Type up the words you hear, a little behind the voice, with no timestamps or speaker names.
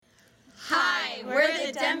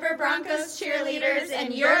the Denver Broncos cheerleaders,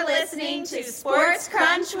 and you're listening to Sports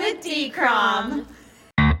Crunch with D-Crom.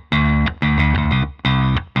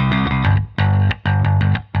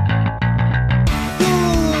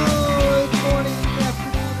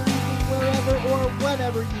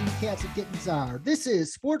 Whenever you cats and kittens are. This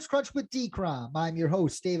is Sports Crunch with D-Crom. I'm your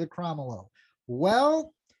host, David Cromwell.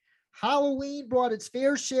 Well, Halloween brought its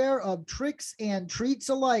fair share of tricks and treats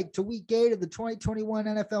alike to week 8 of the 2021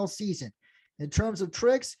 NFL season. In terms of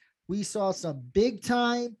tricks, we saw some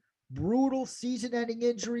big-time, brutal season-ending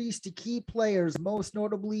injuries to key players, most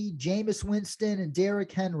notably Jameis Winston and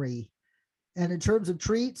Derrick Henry. And in terms of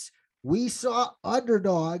treats, we saw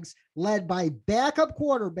underdogs led by backup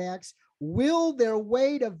quarterbacks will their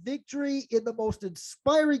way to victory in the most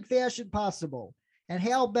inspiring fashion possible. And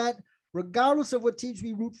Hal bet, regardless of what teams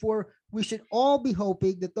we root for, we should all be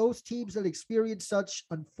hoping that those teams that experienced such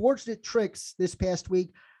unfortunate tricks this past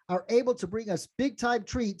week are able to bring us big-time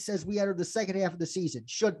treats as we enter the second half of the season,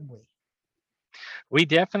 shouldn't we? We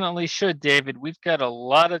definitely should, David. We've got a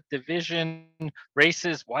lot of division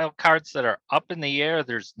races, wild cards that are up in the air.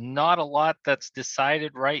 There's not a lot that's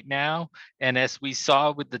decided right now. And as we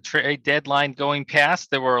saw with the trade deadline going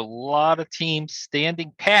past, there were a lot of teams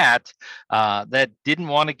standing pat that didn't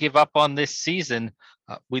want to give up on this season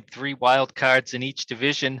with 3 wild cards in each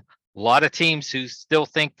division. A lot of teams who still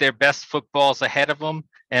think their best football's ahead of them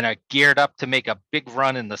and are geared up to make a big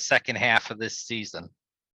run in the second half of this season.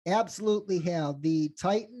 Absolutely, Hal. The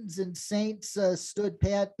Titans and Saints stood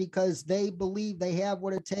pat because they believe they have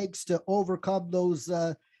what it takes to overcome those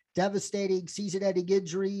devastating season-ending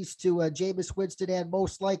injuries to Jameis Winston and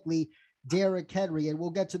most likely Derrick Henry. And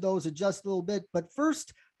we'll get to those in just a little bit. But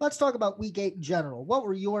first, let's talk about Week 8 in general. What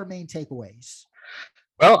were your main takeaways?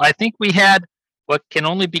 Well, I think we had what can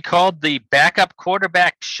only be called the backup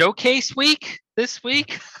quarterback showcase week this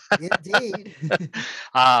week. Indeed.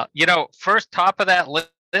 First top of that list,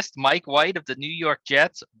 Mike White of the New York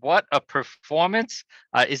Jets. What a performance.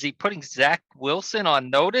 Is he putting Zach Wilson on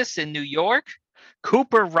notice in New York?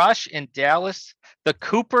 Cooper Rush in Dallas. The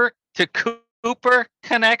Cooper to Cooper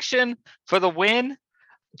connection for the win.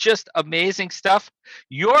 Just amazing stuff.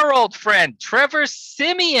 Your old friend, Trevor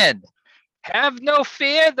Siemian. Have no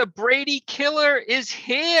fear. The Brady killer is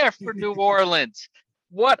here for New Orleans.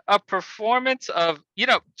 What a performance of,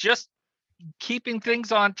 just keeping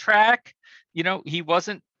things on track. He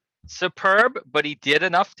wasn't superb, but he did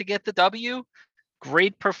enough to get the W.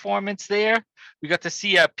 Great performance there. We got to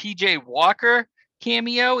see a PJ Walker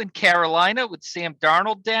cameo in Carolina with Sam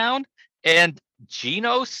Darnold down, and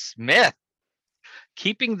Geno Smith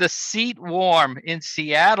keeping the seat warm in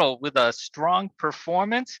Seattle with a strong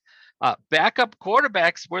performance. Backup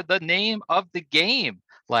quarterbacks were the name of the game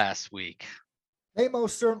last week. They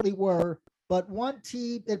most certainly were. But one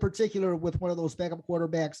team in particular with one of those backup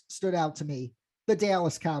quarterbacks stood out to me, the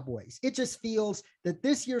Dallas Cowboys. It just feels that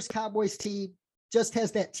this year's Cowboys team just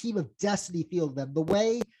has that team of destiny feel to them. The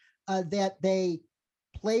way that they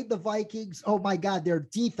played the Vikings, oh my God, their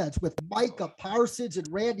defense with Micah Parsons and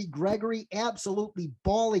Randy Gregory absolutely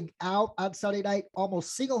balling out on Sunday night,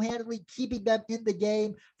 almost single-handedly keeping them in the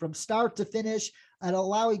game from start to finish and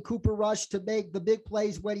allowing Cooper Rush to make the big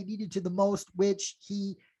plays when he needed to the most, which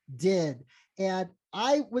he did. And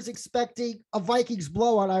I was expecting a Vikings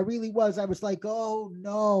blowout. I really was. I was like, oh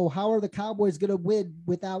no, how are the Cowboys going to win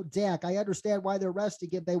without Dak? I understand why they're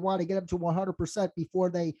resting him. They want to get him to 100% before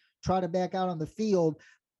they try to back out on the field.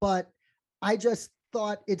 But I just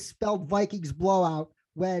thought it spelled Vikings blowout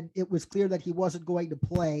when it was clear that he wasn't going to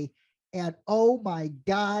play. And oh my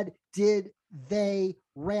God, did they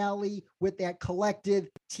rally with that collective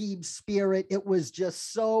team spirit. It was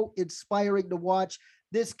just so inspiring to watch.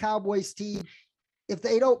 This Cowboys team, if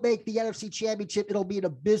they don't make the NFC Championship, it'll be an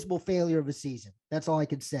abysmal failure of a season. That's all I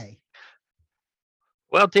can say.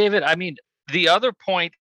 Well, David, the other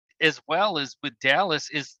point as well is with Dallas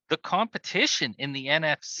is the competition in the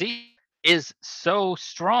NFC is so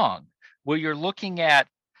strong where you're looking at,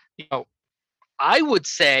 I would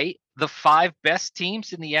say the 5 best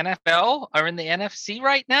teams in the NFL are in the NFC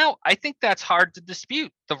right now. I think that's hard to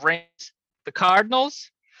dispute. The Rams, the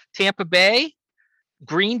Cardinals, Tampa Bay,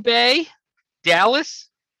 Green Bay, Dallas,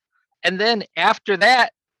 and then after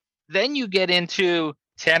that, then you get into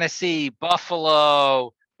Tennessee,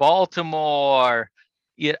 Buffalo, Baltimore.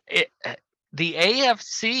 The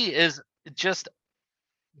AFC is just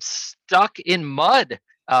stuck in mud.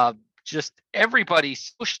 Just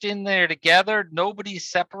everybody's pushed in there together. Nobody's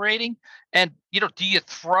separating. And, do you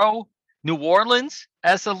throw New Orleans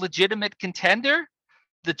as a legitimate contender?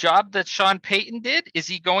 The job that Sean Payton did, is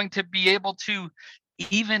he going to be able to,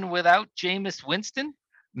 even without Jameis Winston,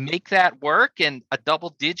 make that work and a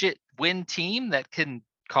double-digit win team that can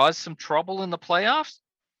cause some trouble in the playoffs?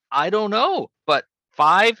 I don't know, but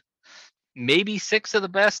 5, maybe 6 of the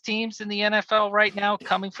best teams in the NFL right now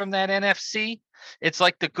coming from that NFC. It's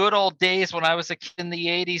like the good old days when I was a kid in the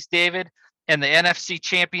 80s, David, and the NFC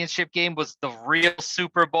Championship game was the real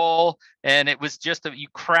Super Bowl, and it was just you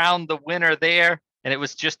crowned the winner there, and it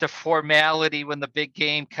was just a formality when the big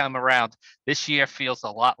game come around. This year feels a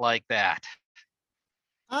lot like that.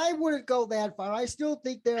 I wouldn't go that far. I still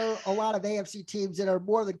think there are a lot of AFC teams that are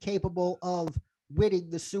more than capable of winning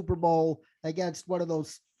the Super Bowl against one of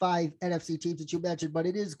those 5 NFC teams that you mentioned, but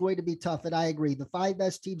it is going to be tough. And I agree. The 5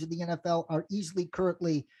 best teams in the NFL are easily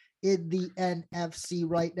currently in the NFC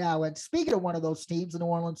right now. And speaking of one of those teams, the New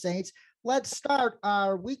Orleans Saints, let's start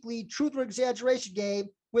our weekly truth or exaggeration game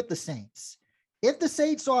with the Saints. If the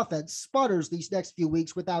Saints offense sputters these next few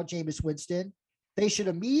weeks without Jameis Winston, they should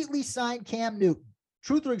immediately sign Cam Newton.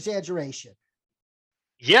 Truth or exaggeration?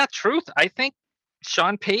 Yeah, truth. I think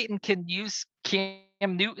Sean Payton can use Cam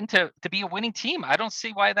Newton to be a winning team. I don't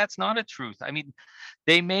see why that's not a truth. I mean,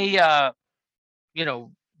 they may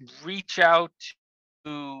reach out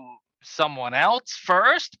to someone else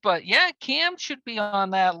first, but yeah, Cam should be on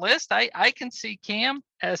that list. I can see Cam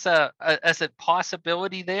as a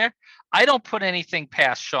possibility there. I don't put anything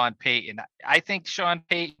past Sean Payton. I think Sean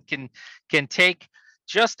Payton can take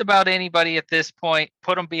just about anybody at this point,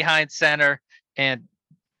 put them behind center, and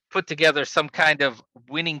put together some kind of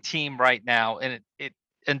winning team right now. And it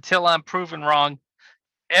until I'm proven wrong,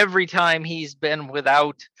 every time he's been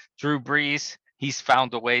without Drew Brees, he's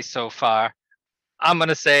found a way so far. I'm going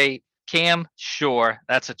to say Cam, sure,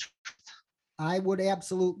 that's a truth. I would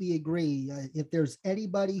absolutely agree. If there's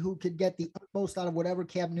anybody who could get the utmost out of whatever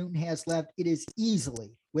Cam Newton has left, it is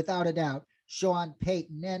easily, without a doubt, Sean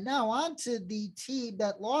Payton. And now on to the team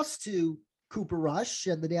that lost to Cooper Rush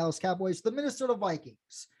and the Dallas Cowboys, the Minnesota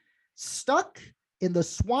Vikings. Stuck in the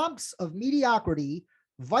swamps of mediocrity,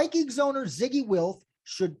 Vikings owner Ziggy Wilf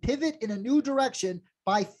should pivot in a new direction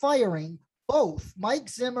by firing both Mike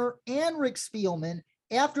Zimmer and Rick Spielman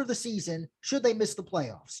after the season, should they miss the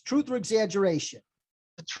playoffs. Truth or exaggeration?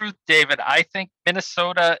 The truth, David. I think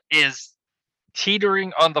Minnesota is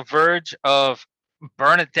teetering on the verge of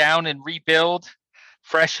burn it down and rebuild,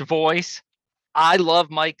 fresh voice. I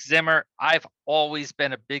love Mike Zimmer. I've always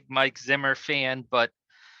been a big Mike Zimmer fan, but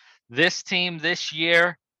this team this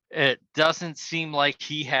year, it doesn't seem like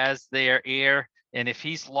he has their ear. And if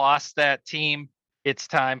he's lost that team, it's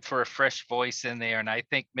time for a fresh voice in there. And I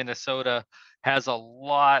think Minnesota has a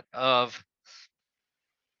lot of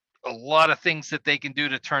things that they can do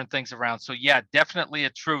to turn things around. So yeah, definitely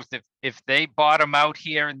a truth. If they bottom out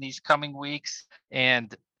here in these coming weeks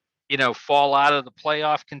and fall out of the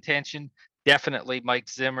playoff contention, definitely Mike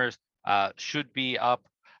Zimmer should be up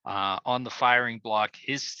on the firing block.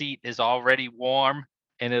 His seat is already warm,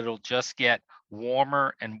 and it'll just get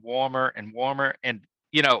warmer and warmer and warmer. And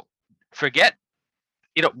forget,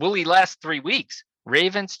 will he last 3 weeks?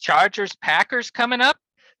 Ravens, Chargers, Packers coming up.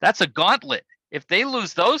 That's a gauntlet. If they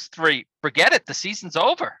lose those 3, forget it. The season's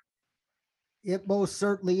over. It most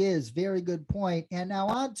certainly is. Very good point. And now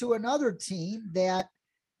on to another team that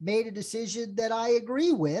made a decision that I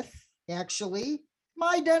agree with, actually,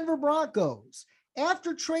 my Denver Broncos.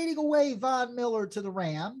 After trading away Von Miller to the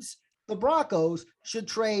Rams, the Broncos should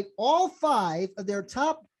trade all 5 of their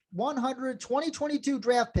top 100 2022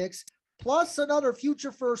 draft picks, plus another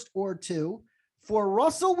future first or 2, for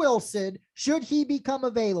Russell Wilson, should he become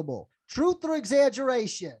available. Truth or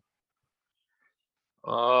exaggeration?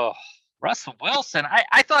 Oh, Russell Wilson.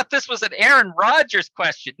 I thought this was an Aaron Rodgers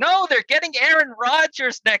question. No, they're getting Aaron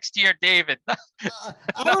Rodgers next year, David.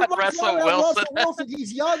 Not Russell Wilson.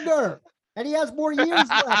 He's younger, and he has more years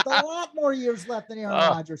left, a lot more years left than Aaron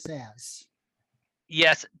Rodgers has.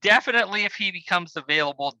 Yes, definitely if he becomes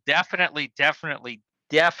available, definitely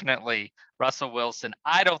Russell Wilson.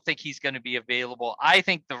 I don't think he's going to be available. I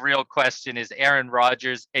think the real question is Aaron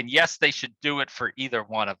Rodgers, and yes, they should do it for either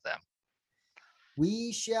one of them.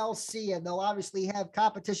 We shall see, and they'll obviously have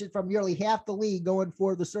competition from nearly half the league going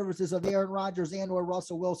for the services of Aaron Rodgers and or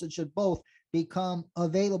Russell Wilson should both become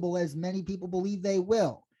available, as many people believe they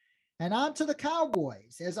will. And on to the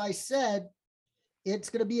Cowboys. As I said, it's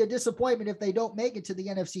going to be a disappointment if they don't make it to the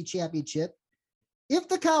NFC Championship. If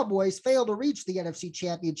the Cowboys fail to reach the NFC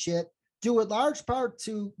Championship, due in large part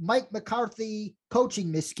to Mike McCarthy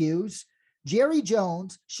coaching miscues, Jerry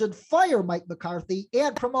Jones should fire Mike McCarthy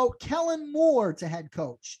and promote Kellen Moore to head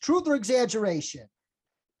coach. Truth or exaggeration?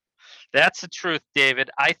 That's the truth, David.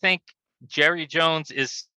 I think Jerry Jones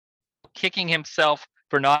is kicking himself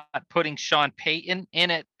for not putting Sean Payton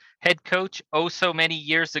in it head coach oh so many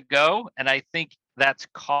years ago, and I think that's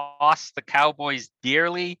cost the Cowboys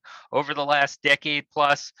dearly over the last decade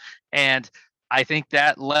plus. And I think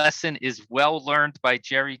that lesson is well learned by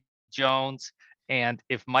Jerry Jones. And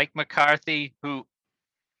if Mike McCarthy, who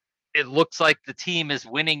it looks like the team is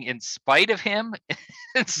winning in spite of him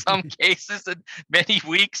in some cases in many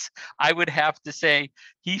weeks, I would have to say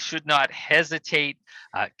he should not hesitate.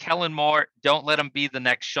 Kellen Moore, don't let him be the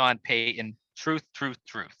next Sean Payton. Truth, truth,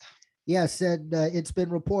 truth. Yes, and it's been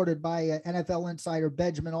reported by NFL insider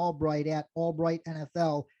Benjamin Albright at Albright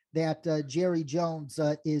NFL that Jerry Jones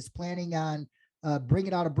is planning on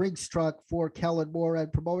bringing out a Brinks truck for Kellen Moore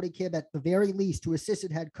and promoting him at the very least to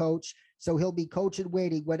assistant head coach. So he'll be coach and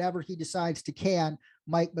waiting whenever he decides to can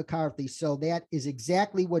Mike McCarthy. So that is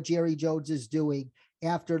exactly what Jerry Jones is doing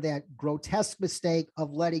after that grotesque mistake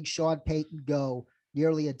of letting Sean Payton go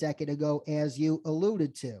nearly a decade ago, as you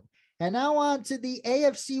alluded to. And now on to the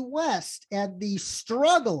AFC West and the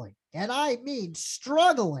struggling, and I mean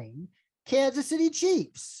struggling, Kansas City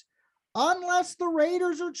Chiefs. Unless the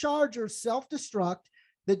Raiders or Chargers self-destruct,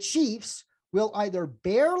 the Chiefs will either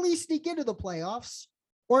barely sneak into the playoffs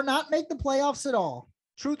or not make the playoffs at all.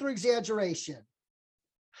 Truth or exaggeration?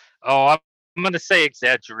 Oh, I'm going to say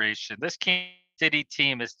exaggeration. This Kansas City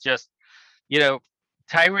team is just, a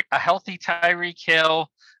healthy Tyreek Hill,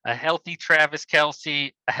 a healthy Travis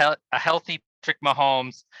Kelce, a healthy Patrick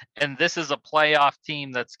Mahomes, and this is a playoff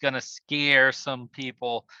team that's going to scare some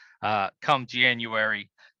people come January.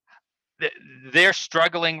 They're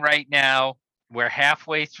struggling right now. We're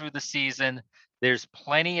halfway through the season. There's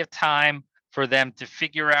plenty of time for them to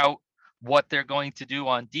figure out what they're going to do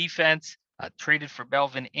on defense. Traded for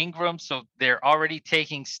Melvin Ingram, so they're already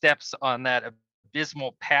taking steps on that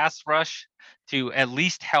abysmal pass rush to at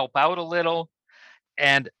least help out a little.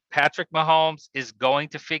 And Patrick Mahomes is going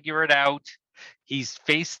to figure it out. He's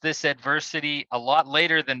faced this adversity a lot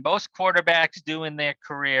later than most quarterbacks do in their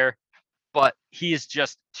career, but he is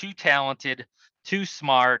just too talented, too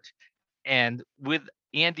smart. And with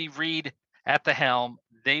Andy Reid at the helm,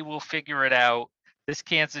 they will figure it out. This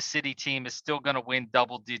Kansas City team is still going to win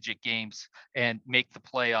double-digit games and make the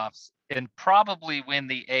playoffs and probably win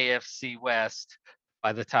the AFC West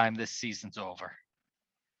by the time this season's over.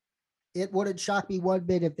 It wouldn't shock me one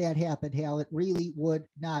bit if that happened, Hal. It really would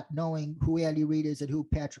not, knowing who Andy Reid is and who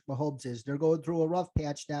Patrick Mahomes is. They're going through a rough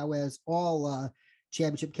patch now, as all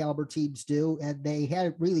championship caliber teams do, and they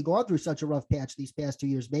hadn't really gone through such a rough patch these past 2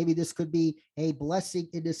 years. Maybe this could be a blessing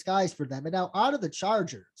in disguise for them. And now out of the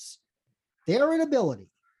Chargers, their inability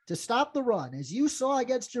to stop the run, as you saw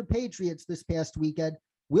against your Patriots this past weekend,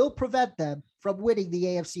 will prevent them from winning the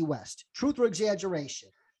AFC West. Truth or exaggeration?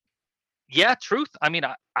 Yeah, truth. I mean,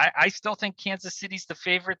 I still think Kansas City's the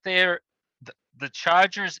favorite there. The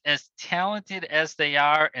Chargers, as talented as they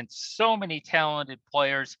are, and so many talented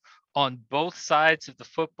players on both sides of the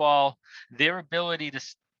football, their ability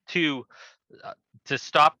to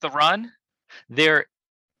stop the run, their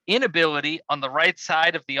inability on the right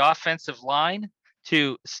side of the offensive line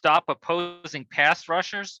to stop opposing pass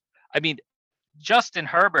rushers. I mean, Justin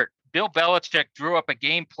Herbert, Bill Belichick drew up a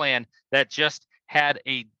game plan that just had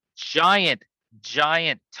a giant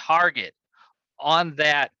target on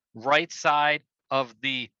that right side of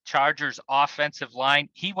the Chargers offensive line.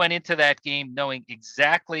 He went into that game knowing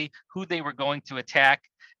exactly who they were going to attack,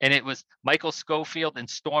 and it was Michael Schofield and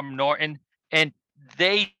Storm Norton, and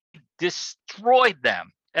they destroyed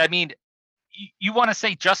them. I mean, you want to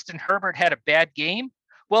say Justin Herbert had a bad game?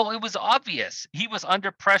 Well, it was obvious. He was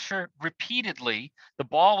under pressure repeatedly. The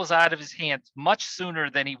ball was out of his hands much sooner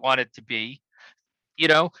than he wanted to be,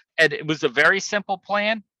 and it was a very simple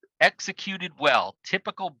plan, executed well,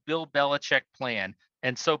 typical Bill Belichick plan.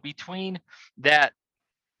 And so between that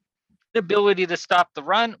ability to stop the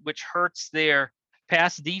run, which hurts their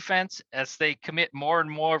pass defense as they commit more and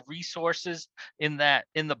more resources in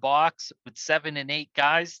the box with 7 and 8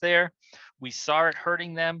 guys there, we saw it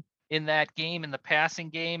hurting them in that game, in the passing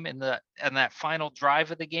game, and that final drive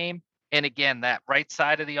of the game. And again, that right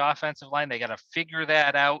side of the offensive line, they got to figure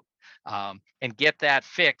that out and get that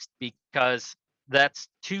fixed, because that's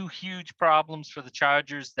 2 huge problems for the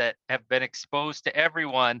Chargers that have been exposed to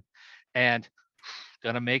everyone, and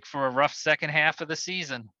going to make for a rough second half of the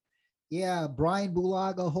season. Yeah, Brian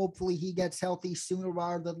Bulaga, hopefully he gets healthy sooner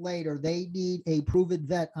rather than later. They need a proven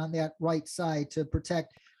vet on that right side to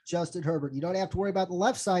protect Justin Herbert. You don't have to worry about the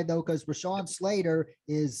left side, though, because Rashawn Slater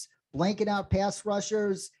is blanking out pass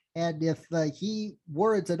rushers. And if he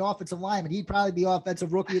were an offensive lineman, he'd probably be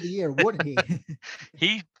offensive rookie of the year, wouldn't he?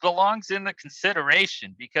 He belongs in the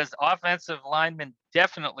consideration, because offensive linemen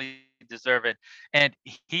definitely deserve it. And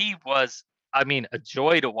he was I mean, a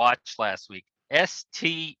joy to watch last week.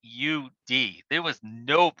 STUD. There was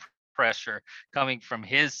no pressure coming from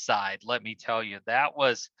his side. Let me tell you, that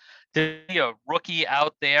was to be a rookie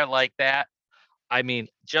out there like that. I mean,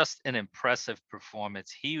 just an impressive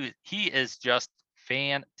performance. He is just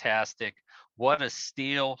fantastic. What a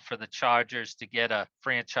steal for the Chargers to get a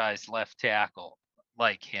franchise left tackle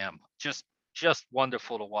like him. Just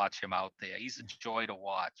wonderful to watch him out there. He's a joy to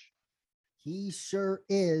watch. He sure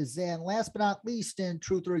is. And last but not least, in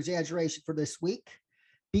truth or exaggeration for this week,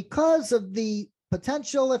 because of the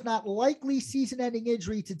potential, if not likely, season-ending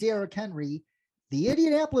injury to Derrick Henry, the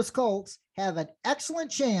Indianapolis Colts have an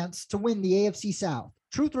excellent chance to win the AFC South.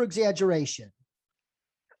 Truth or exaggeration?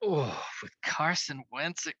 Oh, with Carson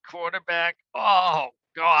Wentz at quarterback. Oh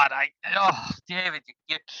God, David,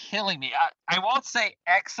 you're killing me. I won't say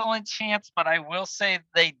excellent chance, but I will say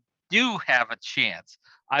they do have a chance.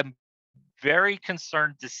 I'm very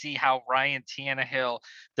concerned to see how Ryan Tannehill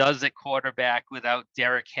does at quarterback without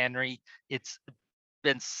Derrick Henry. It's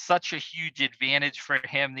been such a huge advantage for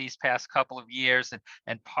him these past couple of years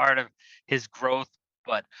and part of his growth.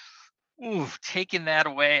 But taking that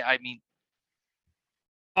away, I mean,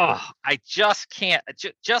 I just can't.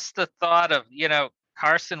 Just the thought of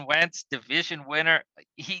Carson Wentz, division winner.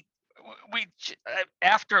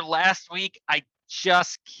 After last week, I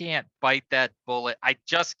just can't bite that bullet. I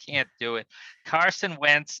just can't do it. Carson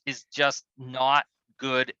Wentz is just not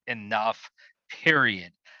good enough.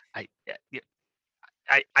 Period. I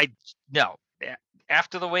no.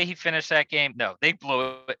 After the way he finished that game, no, they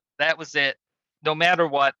blew it. That was it. No matter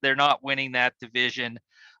what, they're not winning that division.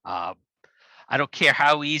 I don't care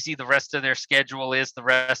how easy the rest of their schedule is the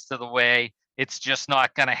rest of the way. It's just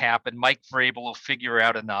not going to happen. Mike Vrabel will figure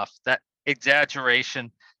out enough. That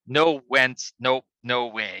exaggeration. No Wentz. Nope. No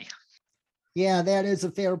way. Yeah, that is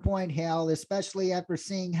a fair point, Hal, especially after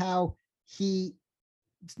seeing how he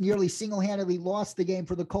nearly single-handedly lost the game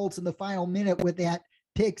for the Colts in the final minute with that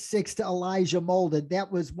pick six to Elijah Molden. That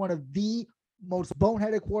was one of the most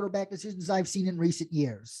boneheaded quarterback decisions I've seen in recent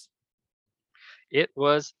years. It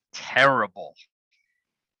was terrible.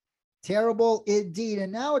 Terrible indeed.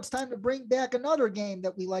 And now it's time to bring back another game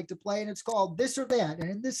that we like to play, and it's called This or That. And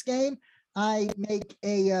in this game, I make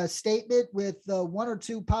a statement with one or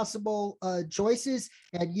two possible choices,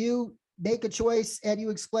 and you make a choice and you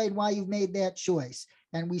explain why you've made that choice.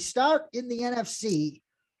 And we start in the NFC.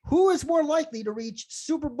 Who is more likely to reach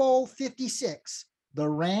Super Bowl 56? The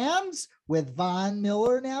Rams, with Von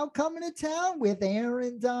Miller now coming to town, with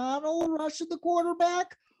Aaron Donald rushing the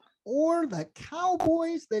quarterback, or the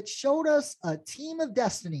Cowboys that showed us a team of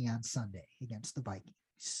destiny on Sunday against the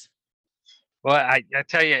Vikings? Well, I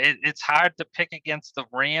tell you, it's hard to pick against the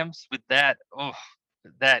Rams with that.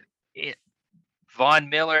 Von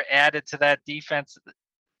Miller added to that defense.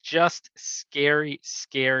 Just scary,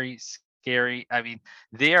 scary, scary. I mean,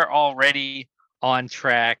 they're already on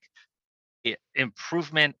track.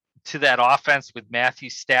 Improvement to that offense with Matthew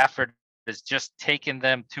Stafford has just taken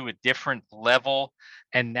them to a different level.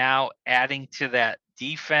 And now adding to that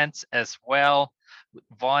defense as well.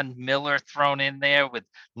 Von Miller thrown in there with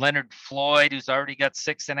Leonard Floyd, who's already got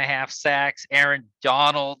 6.5 sacks. Aaron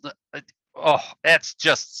Donald. That's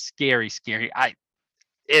just scary, scary. I've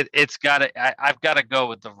got to go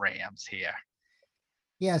with the Rams here.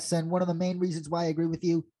 Yes, and one of the main reasons why I agree with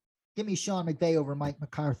you, give me Sean McVay over Mike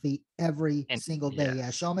McCarthy every single day. Yes. Yeah,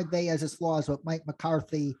 Sean McVay has his flaws, but Mike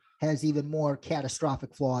McCarthy has even more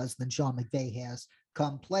catastrophic flaws than Sean McVay has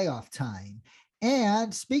come playoff time.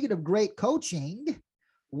 And speaking of great coaching,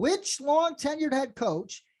 which long tenured head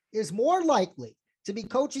coach is more likely to be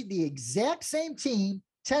coaching the exact same team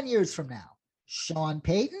 10 years from now? Sean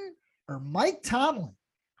Payton or Mike Tomlin?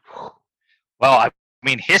 Well, I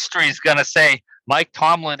mean, history is going to say Mike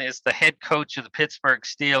Tomlin is the head coach of the Pittsburgh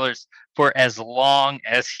Steelers for as long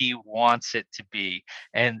as he wants it to be.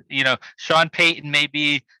 And, Sean Payton may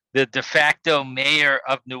be the de facto mayor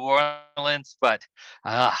of New Orleans, but,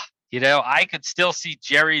 I could still see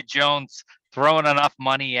Jerry Jones throwing enough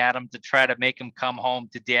money at him to try to make him come home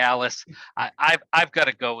to Dallas. I've got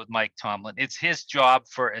to go with Mike Tomlin. It's his job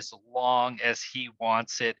for as long as he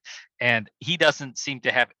wants it, and he doesn't seem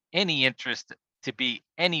to have any interest to be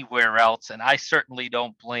anywhere else, and I certainly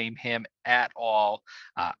don't blame him at all.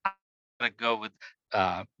 I'm going to go with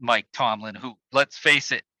Mike Tomlin, who, let's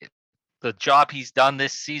face it, the job he's done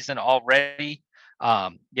this season already,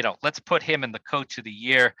 let's put him in the coach of the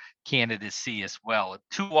year candidacy as well.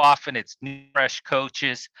 Too often it's new, fresh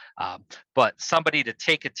coaches, but somebody to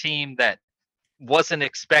take a team that wasn't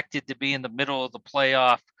expected to be in the middle of the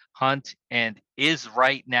playoff hunt and is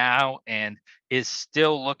right now and is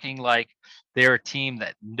still looking like they're a team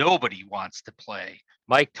that nobody wants to play.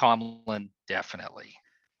 Mike Tomlin, definitely.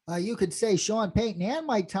 You could say Sean Payton and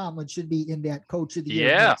Mike Tomlin should be in that Coach of the Year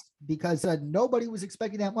Yeah. list because nobody was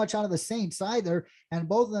expecting that much out of the Saints either. And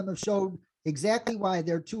both of them have showed exactly why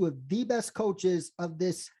they're two of the best coaches of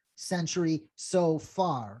this century so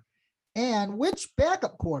far. And which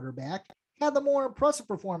backup quarterback had the more impressive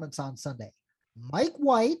performance on Sunday? Mike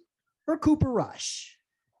White or Cooper Rush?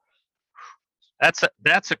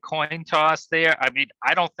 That's a coin toss there. I mean,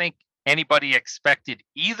 I don't think anybody expected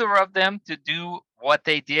either of them to do what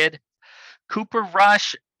they did. Cooper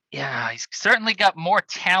Rush, yeah, he's certainly got more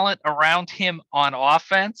talent around him on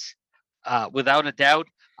offense, without a doubt.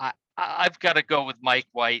 I've got to go with Mike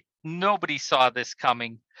White. Nobody saw this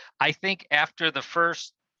coming. I think after the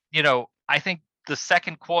first, I think the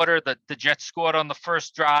second quarter, the Jets scored on the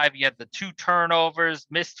first drive. You had the 2 turnovers,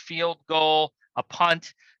 missed field goal, a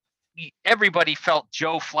punt. Everybody felt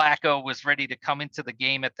Joe Flacco was ready to come into the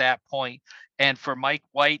game at that point. And for Mike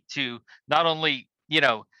White to not only,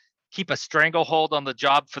 keep a stranglehold on the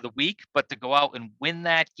job for the week, but to go out and win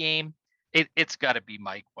that game, it's got to be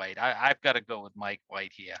Mike White. I've got to go with Mike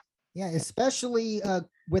White here. Yeah, especially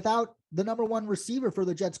without the number 1 receiver for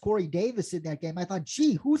the Jets, Corey Davis, in that game. I thought,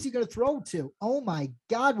 gee, who's he going to throw to? Oh my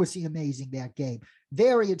God, was he amazing that game.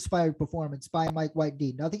 Very inspired performance by Mike White.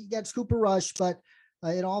 Nothing against Cooper Rush, but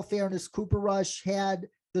in all fairness, Cooper Rush had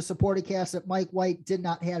the supporting cast that Mike White did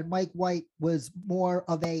not have. Mike White was more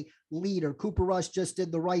of a leader. Cooper Rush just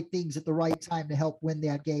did the right things at the right time to help win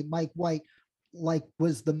that game. Mike White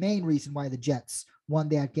was the main reason why the Jets won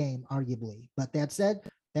that game, arguably. But that said,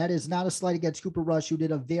 that is not a slight against Cooper Rush, who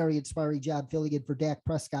did a very inspiring job filling in for Dak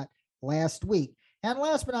Prescott last week. And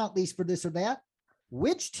last but not least, for this or that,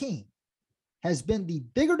 which team has been the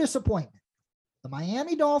bigger disappointment? The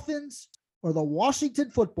Miami Dolphins or the Washington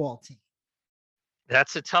football team?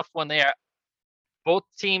 That's a tough one there. Both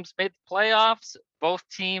teams made the playoffs. Both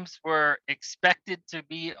teams were expected to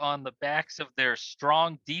be on the backs of their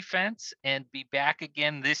strong defense and be back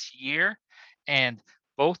again this year. And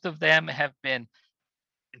both of them have been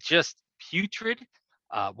just putrid.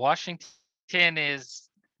 Washington is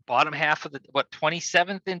bottom half of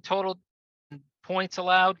 27th in total points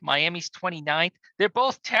allowed. Miami's 29th. They're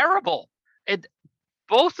both terrible. And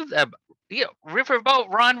both of them,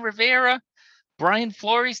 Riverboat Ron Rivera, Brian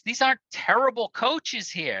Flores, these aren't terrible coaches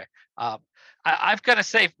here. I've got to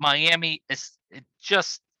say, Miami is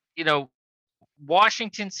just,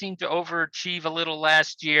 Washington seemed to overachieve a little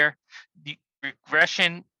last year. The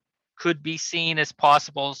regression could be seen as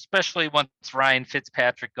possible, especially once Ryan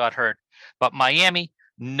Fitzpatrick got hurt. But Miami,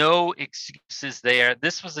 no excuses there.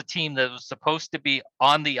 This was a team that was supposed to be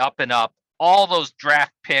on the up and up. All those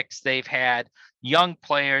draft picks they've had, young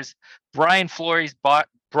players. Brian Flores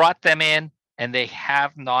brought them in, and they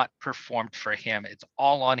have not performed for him. It's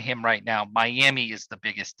all on him right now. Miami is the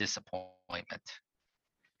biggest disappointment.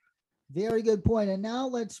 Very good point. And now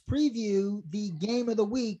let's preview the game of the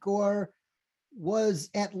week, or was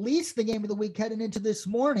at least the game of the week heading into this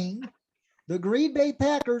morning. The Green Bay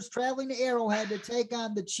Packers traveling to Arrowhead to take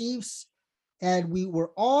on the Chiefs. And we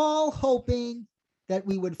were all hoping that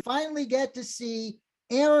we would finally get to see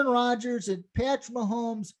Aaron Rodgers and Patrick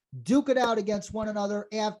Mahomes duke it out against one another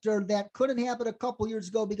after that couldn't happen a couple years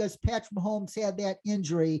ago because Patrick Mahomes had that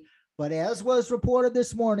injury. But as was reported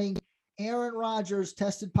this morning, Aaron Rodgers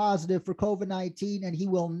tested positive for COVID-19, and he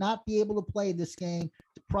will not be able to play this game,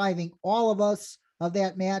 depriving all of us of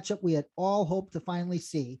that matchup we had all hoped to finally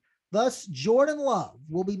see. Thus, Jordan Love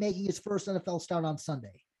will be making his first NFL start on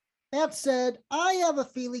Sunday. That said, I have a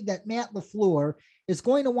feeling that Matt LaFleur is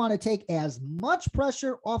going to want to take as much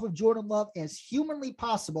pressure off of Jordan Love as humanly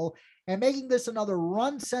possible and making this another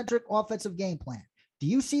run-centric offensive game plan. Do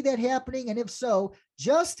you see that happening? And if so,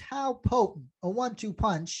 just how potent a 1-2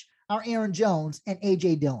 punch are Aaron Jones and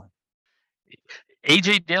A.J. Dillon?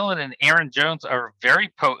 A.J. Dillon and Aaron Jones are a very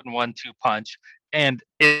potent 1-2 punch. And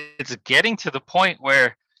it's getting to the point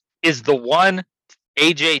where is the one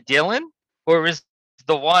A.J. Dillon or is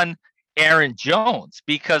the one Aaron Jones?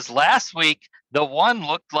 Because last week, the one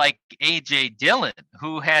looked like A.J. Dillon,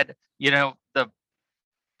 who had, the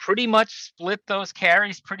pretty much split those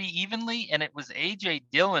carries pretty evenly. And it was A.J.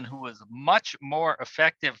 Dillon who was much more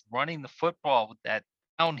effective running the football with that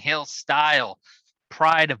downhill style,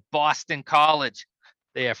 pride of Boston College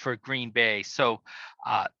there for Green Bay. So,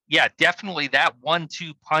 definitely that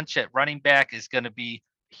 1-2 punch at running back is going to be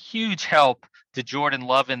huge help to Jordan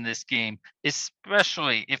Love in this game,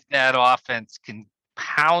 especially if that offense can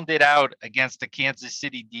pound it out against the Kansas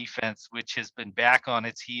City defense, which has been back on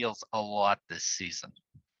its heels a lot this season.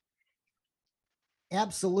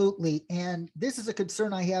 Absolutely. And this is a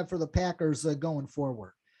concern I have for the Packers going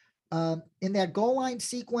forward. In that goal line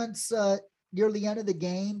sequence near the end of the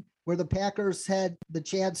game, where the Packers had the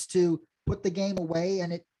chance to put the game away,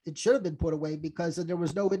 and it should have been put away because there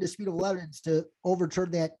was no indisputable evidence to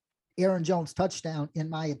overturn that Aaron Jones touchdown, in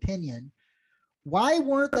my opinion. Why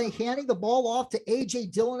weren't they handing the ball off to A.J.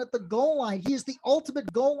 Dillon at the goal line? He is the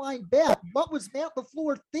ultimate goal line back. What was Matt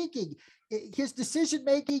LaFleur thinking? His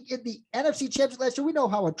decision-making in the NFC Championship last year, we know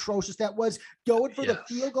how atrocious that was, going for the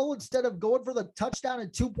field goal instead of going for the touchdown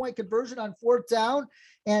and 2-point conversion on 4th down.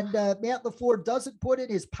 And Matt LaFleur doesn't put in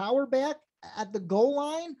his power back at the goal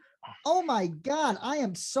line. Oh, my God. I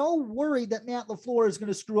am so worried that Matt LaFleur is going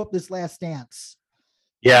to screw up this last dance.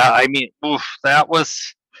 Yeah, I mean, that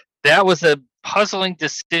was a puzzling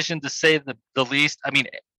decision to say the least. I mean,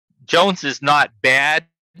 Jones is not bad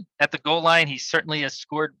at the goal line. He certainly has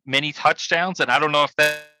scored many touchdowns, and I don't know if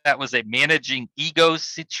that was a managing egos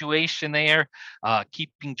situation there,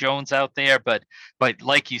 keeping Jones out there. But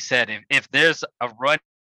like you said, if there's a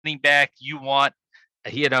running back you want,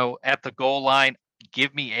 at the goal line,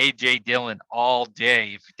 give me A.J. Dillon all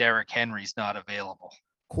day if Derrick Henry's not available.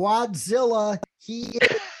 Quadzilla, he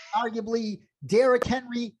is arguably Derrick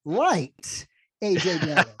Henry light. A.J.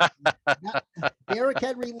 Dillon. Derrick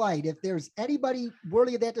Henry light. If there's anybody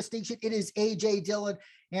worthy of that distinction, it is A.J. Dillon.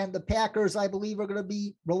 And the Packers, I believe, are going to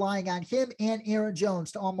be relying on him and Aaron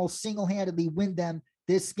Jones to almost single-handedly win them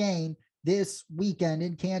this game this weekend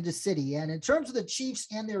in Kansas City. And in terms of the Chiefs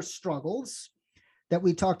and their struggles that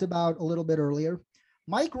we talked about a little bit earlier,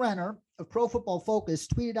 Mike Renner of Pro Football Focus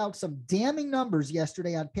tweeted out some damning numbers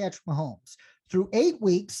yesterday on Patrick Mahomes. Through 8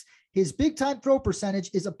 weeks, his big-time throw percentage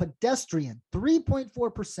is a pedestrian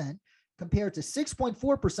 3.4% compared to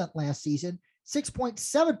 6.4% last season,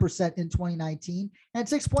 6.7% in 2019, and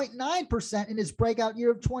 6.9% in his breakout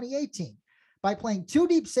year of 2018. By playing 2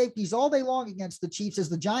 deep safeties all day long against the Chiefs, as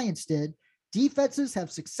the Giants did, defenses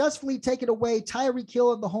have successfully taken away Tyreek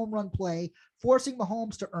Hill in the home run play, forcing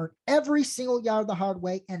Mahomes to earn every single yard the hard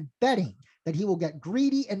way and betting that he will get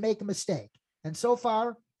greedy and make a mistake. And so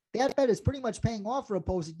far, that bet is pretty much paying off for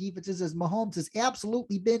opposing defenses, as Mahomes has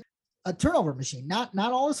absolutely been a turnover machine. Not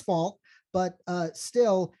all his fault, but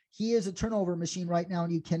still, he is a turnover machine right now,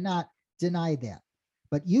 and you cannot deny that.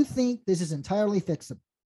 But you think this is entirely fixable.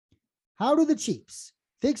 How do the Chiefs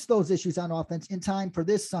fix those issues on offense in time for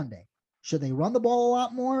this Sunday? Should they run the ball a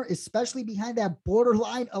lot more, especially behind that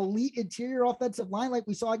borderline elite interior offensive line like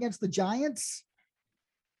we saw against the Giants?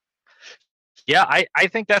 Yeah, I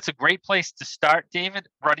think that's a great place to start, David,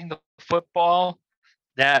 running the football,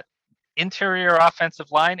 that interior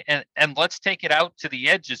offensive line, and let's take it out to the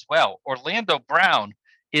edge as well. Orlando Brown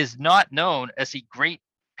is not known as a great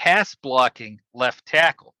pass blocking left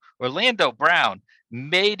tackle. Orlando Brown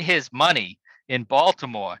made his money in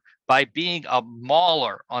Baltimore by being a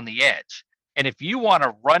mauler on the edge. And if you want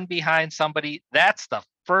to run behind somebody, that's the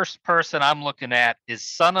first person I'm looking at is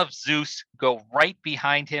Son of Zeus. Go right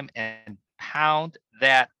behind him and pound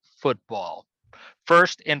that football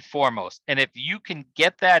first and foremost. And if you can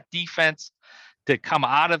get that defense to come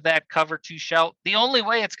out of that cover 2 shell, the only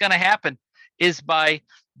way it's going to happen is by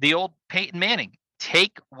the old Peyton Manning.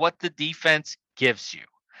 Take what the defense gives you.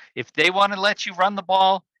 If they want to let you run the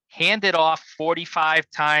ball, hand it off 45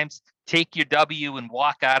 times, take your W and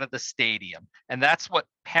walk out of the stadium. And that's what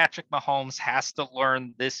Patrick Mahomes has to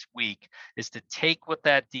learn this week, is to take what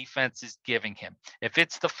that defense is giving him. If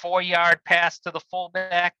it's the 4-yard pass to the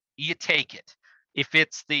fullback, you take it. If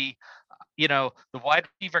it's the wide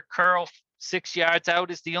receiver curl 6 yards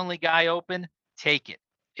out is the only guy open, take it.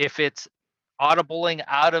 If it's audibling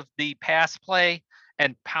out of the pass play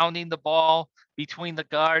and pounding the ball between the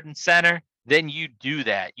guard and center, then you do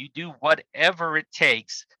that. You do whatever it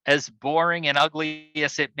takes, as boring and ugly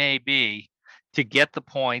as it may be, to get the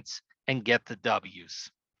points and get the W's.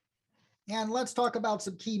 And let's talk about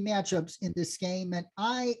some key matchups in this game. And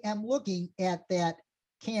I am looking at that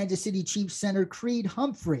Kansas City Chiefs center, Creed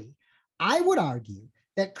Humphrey. I would argue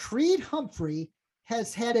that Creed Humphrey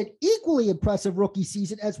has had an equally impressive rookie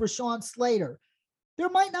season as Rashawn Slater. There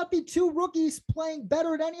might not be 2 rookies playing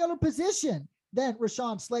better at any other position than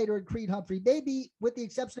Rashawn Slater and Creed Humphrey, maybe with the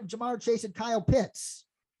exception of Jamar Chase and Kyle Pitts.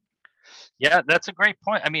 Yeah, that's a great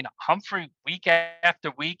point. I mean, Humphrey week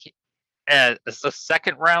after week as a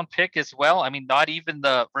 2nd-round pick as well. I mean, not even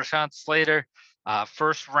the Rashawn Slater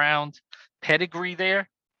 1st-round pedigree there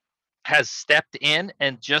has stepped in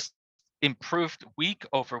and just improved week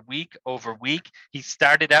over week over week. He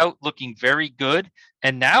started out looking very good,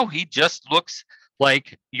 and now he just looks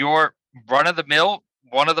like your run-of-the-mill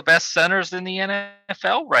one of the best centers in the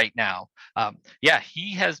NFL right now. Yeah,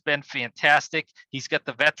 he has been fantastic. He's got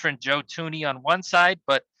the veteran Joe Tooney on one side,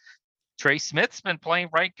 but Trey Smith's been playing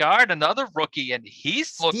right guard, another rookie, and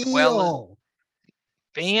he's looked well.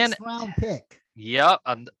 Sixth round pick. Yeah,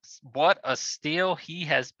 what a steal he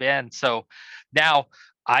has been. So now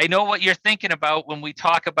I know what you're thinking about when we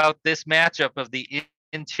talk about this matchup of the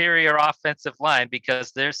interior offensive line,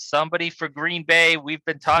 because there's somebody for Green Bay we've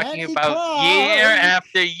been talking about year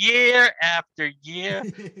after year after year.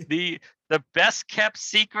 The best kept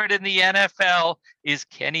secret in the NFL is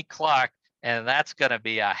Kenny Clark, and that's going to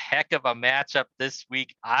be a heck of a matchup this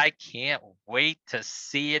week. I can't wait to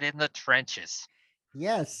see it in the trenches.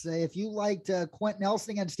 Yes, if you liked Quentin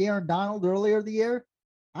Nelson against Aaron Donald earlier in the year,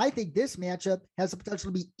 I think this matchup has the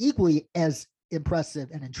potential to be equally as impressive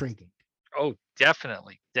and intriguing. Oh,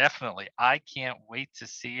 definitely. Definitely. I can't wait to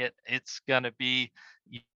see it. It's going to be,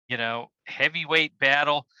 heavyweight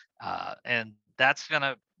battle. And that's going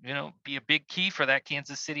to, be a big key for that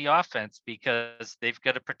Kansas City offense, because they've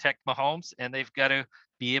got to protect Mahomes and they've got to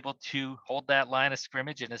be able to hold that line of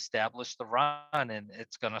scrimmage and establish the run. And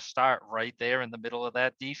it's going to start right there in the middle of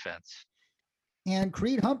that defense. And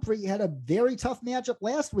Creed Humphrey had a very tough matchup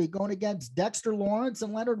last week going against Dexter Lawrence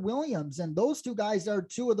and Leonard Williams. And those two guys are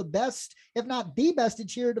two of the best, if not the best,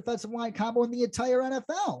 interior defensive line combo in the entire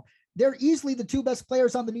NFL. They're easily the two best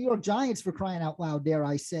players on the New York Giants, for crying out loud, dare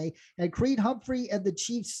I say. And Creed Humphrey and the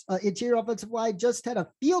Chiefs interior offensive line just had a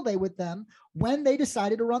field day with them when they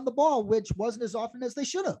decided to run the ball, which wasn't as often as they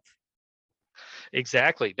should have.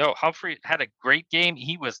 Exactly. No, Humphrey had a great game.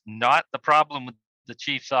 He was not the problem with the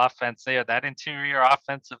Chiefs offense there. That interior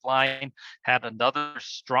offensive line had another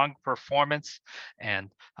strong performance. And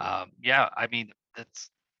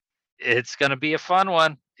it's going to be a fun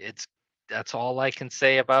one. That's all I can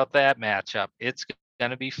say about that matchup. It's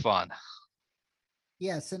going to be fun.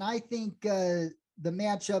 Yes, and I think the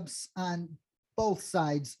matchups on both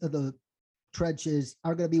sides of the trenches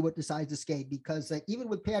are going to be what decides this game, because even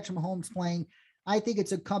with Patrick Mahomes playing, I think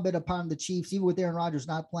it's incumbent upon the Chiefs, even with Aaron Rodgers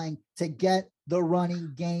not playing, to get the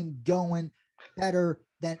running game going better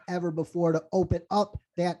than ever before, to open up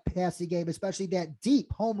that passing game, especially that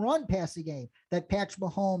deep home run passing game that Patrick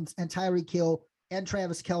Mahomes and Tyreek Hill and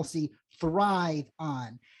Travis Kelce thrive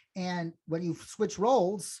on. And when you switch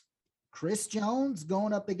roles, Chris Jones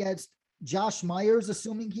going up against Josh Myers,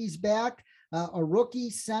 assuming he's back, a rookie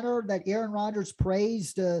center that Aaron Rodgers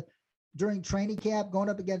praised during training camp, going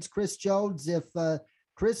up against Chris Jones. If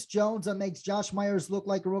Chris Jones makes Josh Myers look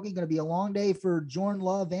like a rookie, going to be a long day for Jordan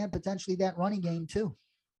Love and potentially that running game too.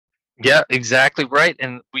 Yeah, exactly right.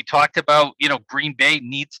 And we talked about, Green Bay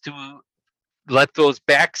needs to let those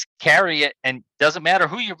backs carry it, and doesn't matter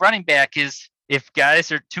who your running back is. If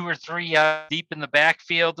guys are 2 or 3 deep in the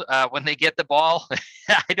backfield when they get the ball,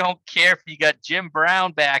 I don't care if you got Jim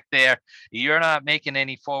Brown back there, you're not making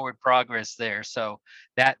any forward progress there. So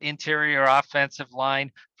that interior offensive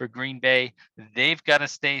line for Green Bay, they've got to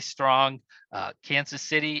stay strong. Kansas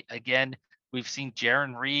City, again, we've seen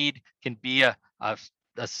Jarran Reed can be a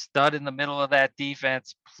stud in the middle of that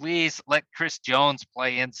defense. Please let Chris Jones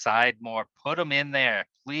play inside more. Put him in there,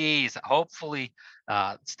 please. Hopefully,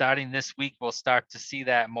 starting this week, we'll start to see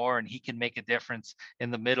that more, and he can make a difference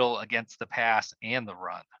in the middle against the pass and the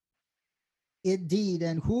run. Indeed.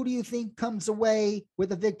 And who do you think comes away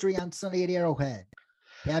with a victory on Sunday at Arrowhead?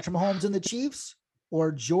 Patrick Mahomes and the Chiefs,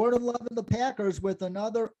 or Jordan Love and the Packers with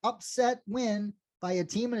another upset win by a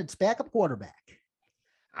team and its backup quarterback?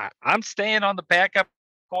 I'm staying on the backup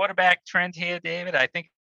quarterback trend here, David. I think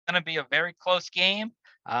it's going to be a very close game.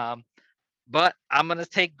 But I'm going to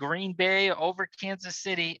take Green Bay over Kansas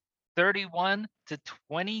City 31-29.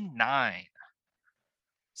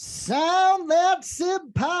 Sound that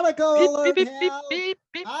simpatico.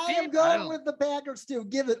 I am going with the Packers too.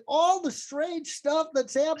 Given all the strange stuff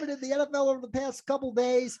that's happened in the NFL over the past couple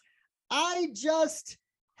days, I just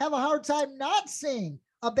have a hard time not seeing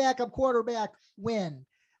a backup quarterback win.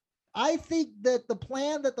 I think that the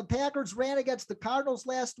plan that the Packers ran against the Cardinals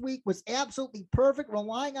last week was absolutely perfect,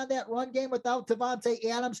 relying on that run game without Davante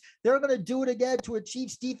Adams. They're going to do it again to a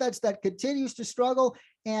Chiefs defense that continues to struggle.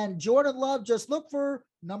 And Jordan Love, just look for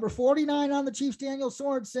number 49 on the Chiefs, Daniel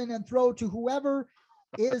Sorensen, and throw to whoever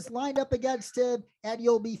is lined up against him, and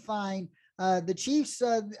you'll be fine. The Chiefs,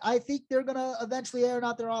 I think they're going to eventually iron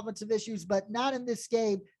out their offensive issues, but not in this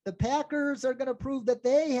game. The Packers are going to prove that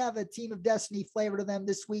they have a team of destiny flavor to them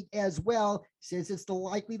this week as well. Since it's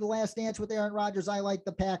likely the last dance with Aaron Rodgers, I like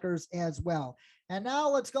the Packers as well. And now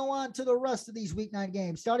let's go on to the rest of these Week 9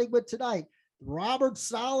 games, starting with tonight. Robert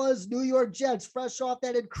Saleh's New York Jets, fresh off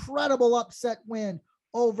that incredible upset win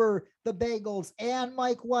over the Bengals, and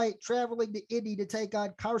Mike White traveling to Indy to take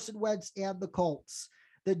on Carson Wentz and the Colts.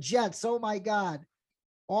 The Jets, oh my God,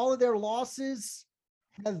 all of their losses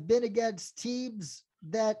have been against teams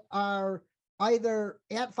that are either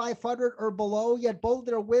at 500 or below, yet both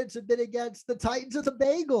their wins have been against the Titans and the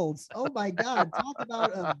Bengals. Oh my God. Talk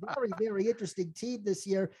about a very, very interesting team this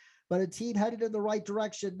year, but a team headed in the right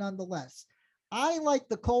direction nonetheless. I like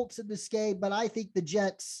the Colts in this game, but I think the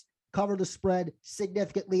Jets cover the spread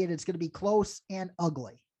significantly, and it's going to be close and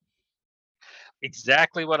ugly.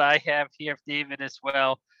 Exactly what I have here, David, as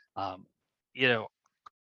well. You know,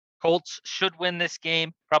 Colts should win this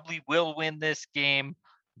game, probably will win this game,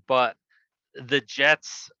 but the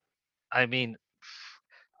Jets, I mean,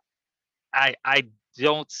 I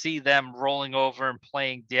don't see them rolling over and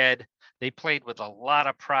playing dead. They played with a lot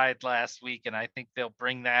of pride last week, and I think they'll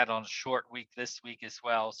bring that on a short week this week as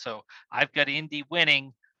well. So I've got Indy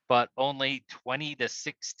winning, but only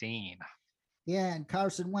 20-16. Yeah, and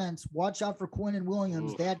Carson Wentz, watch out for Quinnen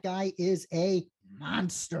Williams. Oof. That guy is a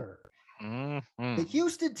monster. Mm-hmm. The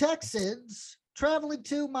Houston Texans traveling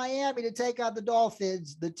to Miami to take on the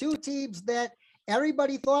Dolphins, the two teams that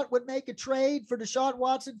everybody thought would make a trade for Deshaun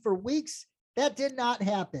Watson for weeks. That did not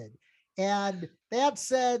happen. And that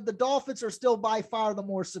said, the Dolphins are still by far the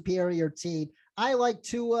more superior team. I like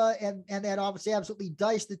Tua, and that obviously absolutely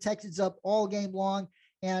diced the Texans up all game long.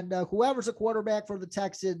 And whoever's a quarterback for the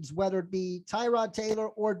Texans, whether it be Tyrod Taylor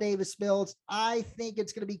or Davis Mills, I think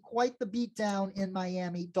it's going to be quite the beatdown in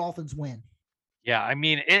Miami. Dolphins win. Yeah, I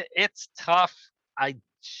mean, it's tough. I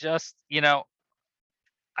just, I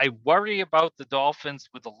worry about the Dolphins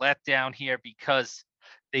with the letdown here because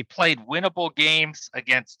they played winnable games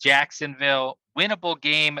against Jacksonville, winnable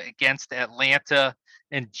game against Atlanta,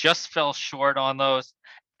 and just fell short on those.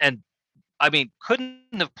 And I mean, couldn't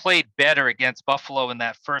have played better against Buffalo in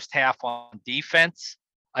that first half on defense.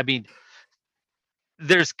 I mean,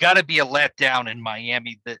 there's got to be a letdown in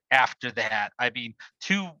Miami after that. I mean,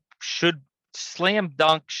 two slam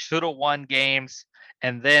dunk should have won games,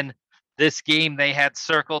 and then this game they had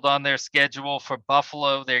circled on their schedule for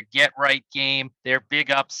Buffalo, their get right game, their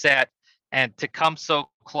big upset, and to come so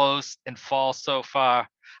close and fall so far.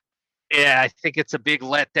 Yeah, I think it's a big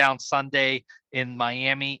letdown Sunday in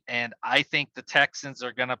Miami, and I think the Texans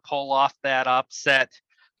are going to pull off that upset.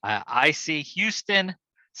 I see Houston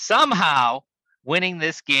somehow winning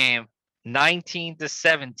this game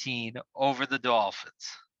 19-17 over the Dolphins.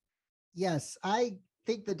 Yes, I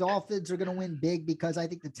think the Dolphins are going to win big because I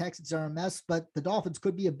think the Texans are a mess, but the Dolphins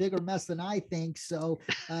could be a bigger mess than I think. So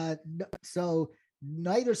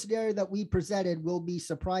neither scenario that we presented will be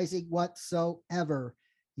surprising whatsoever.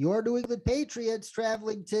 Your New England Patriots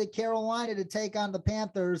traveling to Carolina to take on the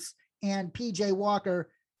Panthers and PJ Walker.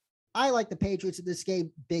 I like the Patriots in this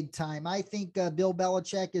game big time. I think Bill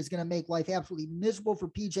Belichick is going to make life absolutely miserable for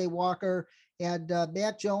PJ Walker and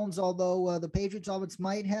Mac Jones, although the Patriots offense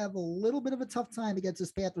might have a little bit of a tough time against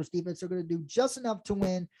this Panthers defense. They're going to do just enough to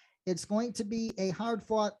win. It's going to be a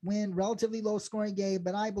hard-fought win, relatively low-scoring game,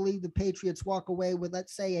 but I believe the Patriots walk away with,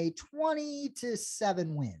 let's say, a 20-7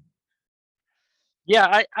 win.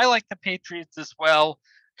 Yeah, I like the Patriots as well.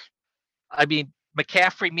 I mean,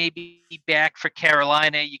 McCaffrey may be back for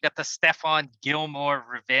Carolina. You got the Stephon Gilmore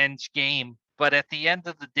revenge game. But at the end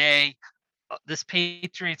of the day, this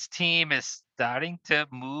Patriots team is starting to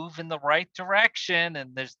move in the right direction.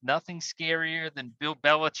 And there's nothing scarier than Bill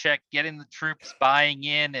Belichick getting the troops buying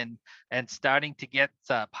in and starting to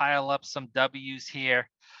pile up some W's here.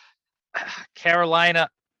 Carolina,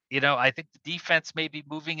 I think the defense may be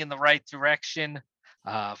moving in the right direction.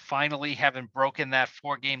 Finally having broken that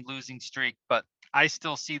 4-game losing streak, but I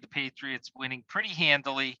still see the Patriots winning pretty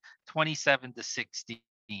handily, 27-16.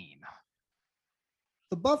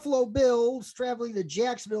 The Buffalo Bills traveling to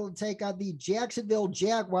Jacksonville to take on the Jacksonville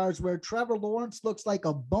Jaguars, where Trevor Lawrence looks like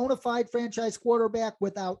a bona fide franchise quarterback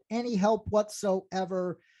without any help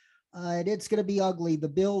whatsoever. And it's going to be ugly. The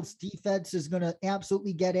Bills defense is going to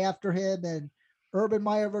absolutely get after him, and Urban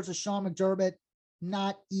Meyer versus Sean McDermott,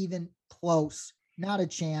 not even close. Not a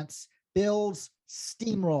chance. Bills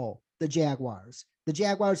steamroll the Jaguars. The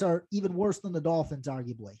Jaguars are even worse than the Dolphins,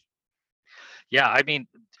 arguably. Yeah, I mean,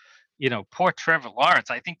 poor Trevor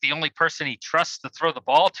Lawrence. I think the only person he trusts to throw the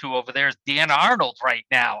ball to over there is Dan Arnold right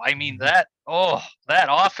now. I mean, that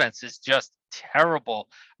offense is just terrible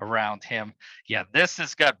around him. Yeah, this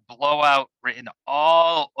has got blowout written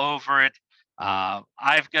all over it.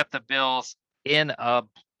 I've got the Bills in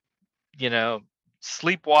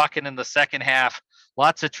sleepwalking in the second half.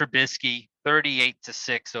 Lots of Trubisky,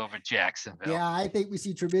 38-6 over Jacksonville. Yeah, I think we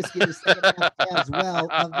see Trubisky in the second half as well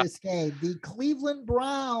of this game. The Cleveland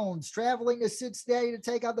Browns traveling to Cincinnati to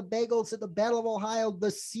take out the Bengals at the Battle of Ohio.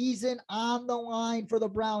 The season on the line for the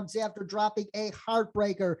Browns after dropping a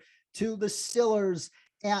heartbreaker to the Steelers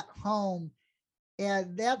at home.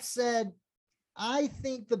 And that said, I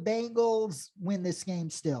think the Bengals win this game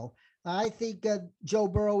still. I think Joe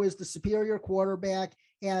Burrow is the superior quarterback,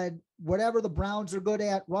 and whatever the Browns are good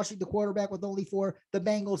at, rushing the quarterback with only 4, the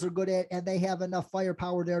Bengals are good at, and they have enough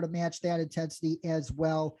firepower there to match that intensity as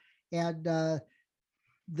well. And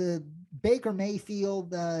the Baker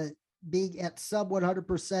Mayfield being at sub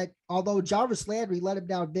 100%, although Jarvis Landry let him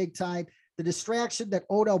down big time, the distraction that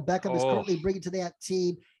Odell Beckham is currently bringing to that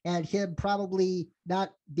team, and him probably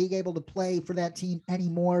not being able to play for that team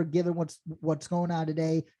anymore, given what's going on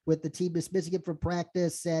today with the team dismissing him from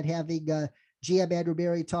practice and having GM Andrew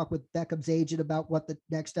Berry talk with Beckham's agent about what the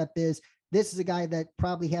next step is. This is a guy that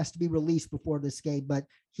probably has to be released before this game, but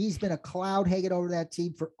he's been a cloud hanging over that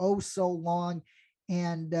team for so long.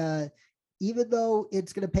 And even though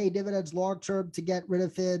it's going to pay dividends long-term to get rid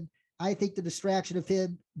of him, I think the distraction of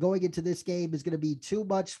him going into this game is going to be too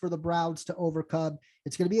much for the Browns to overcome.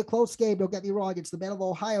 It's going to be a close game. Don't get me wrong. It's the Battle of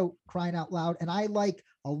Ohio, crying out loud. And I like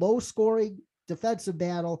a low scoring defensive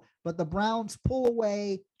battle, but the Browns pull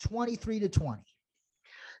away 23-20.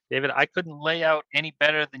 David, I couldn't lay out any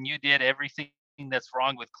better than you did everything that's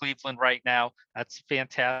wrong with Cleveland right now. That's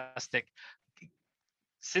fantastic.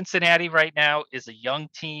 Cincinnati right now is a young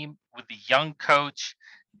team with a young coach.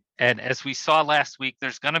 And as we saw last week,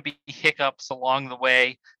 there's going to be hiccups along the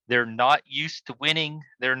way. They're not used to winning.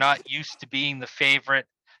 They're not used to being the favorite.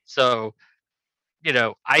 So,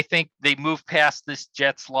 I think they move past this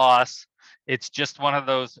Jets loss. It's just one of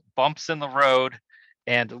those bumps in the road.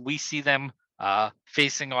 And we see them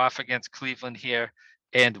facing off against Cleveland here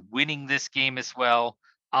and winning this game as well.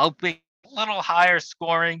 I'll be a little higher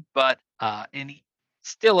scoring, but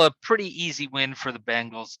still a pretty easy win for the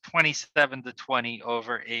Bengals, 27-20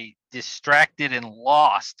 over a distracted and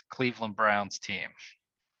lost Cleveland Browns team.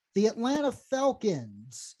 The Atlanta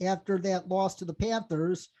Falcons, after that loss to the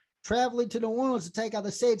Panthers, traveling to New Orleans to take out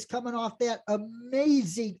the Saints, coming off that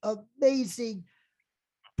amazing,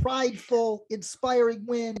 prideful, inspiring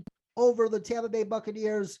win over the Tampa Bay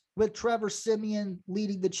Buccaneers with Trevor Siemian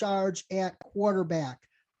leading the charge at quarterback.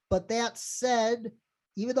 But that said,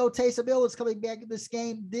 even though Taysom Hill is coming back in this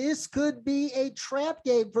game, this could be a trap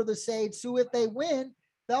game for the Saints, who, if they win,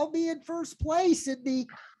 they'll be in first place in the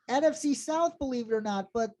NFC South, believe it or not.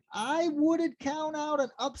 But I wouldn't count out an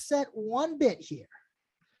upset one bit here.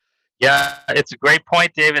 Yeah, it's a great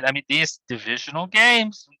point, David. I mean, these divisional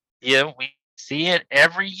games, we see it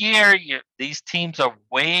every year. These teams are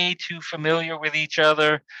way too familiar with each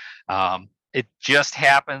other. It just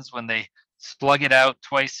happens when they slug it out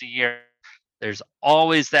twice a year. There's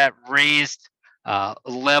always that raised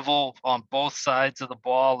level on both sides of the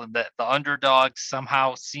ball, and that the underdogs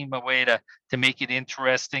somehow seem a way to make it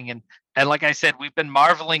interesting. And like I said, we've been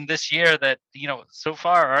marveling this year that, so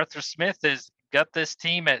far Arthur Smith has got this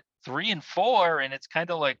team at 3-4, and it's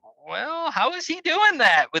kind of like, well, how is he doing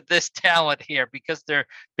that with this talent here? Because they're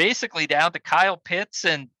basically down to Kyle Pitts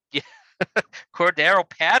and Cordero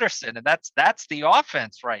Patterson, and that's the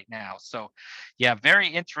offense right now. So yeah, very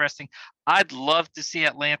interesting. I'd love to see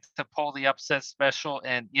Atlanta pull the upset special,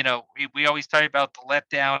 and we always talk about the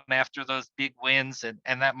letdown after those big wins,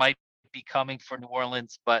 and that might be coming for New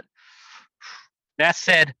Orleans. But that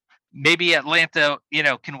said, maybe Atlanta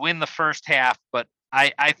can win the first half, but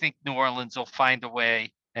I think New Orleans will find a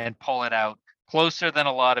way and pull it out closer than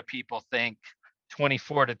a lot of people think.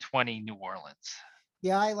 24-20 New Orleans.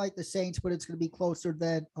 Yeah, I like the Saints, but it's going to be closer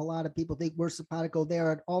than a lot of people think. We're simpatico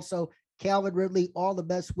there. And also, Calvin Ridley, all the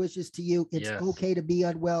best wishes to you. It's okay to be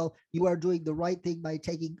unwell. You are doing the right thing by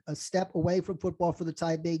taking a step away from football for the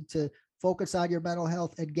time being to focus on your mental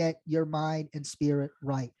health and get your mind and spirit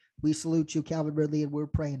right. We salute you, Calvin Ridley, and we're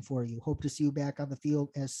praying for you. Hope to see you back on the field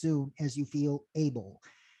as soon as you feel able.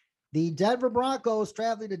 The Denver Broncos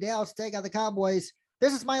traveling to Dallas to take out the Cowboys.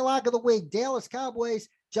 This is my lock of the week. Dallas Cowboys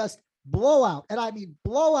just blowout, and I mean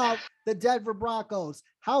blowout, the Denver Broncos.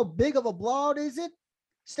 How big of a blowout is it?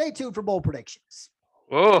 Stay tuned for bold predictions.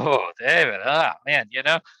 Oh, David. Oh, man,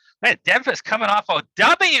 Denver's coming off a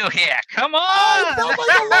W here. Come on. Oh, it felt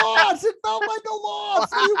like a loss. It felt like a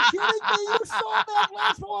loss. Are you kidding me? You saw that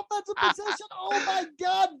last for offensive position. Oh, my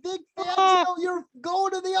God. Big fan. You're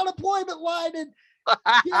going to the unemployment line in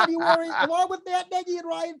January, along with Matt Nagy and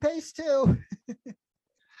Ryan Pace, too.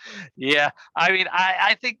 Yeah, I mean,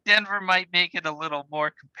 I think Denver might make it a little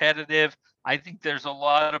more competitive. I think there's a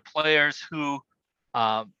lot of players who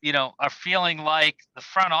are feeling like the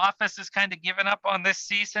front office is kind of giving up on this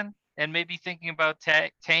season and maybe thinking about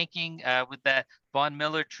tanking with that Von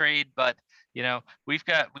Miller trade. But, we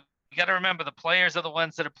got to remember the players are the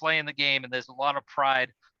ones that are playing the game, and there's a lot of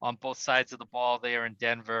pride on both sides of the ball there in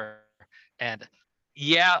Denver. And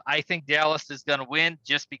yeah, I think Dallas is going to win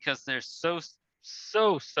just because they're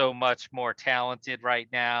so much more talented right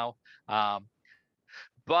now.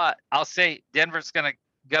 But I'll say Denver's gonna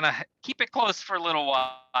keep it close for a little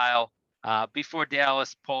while before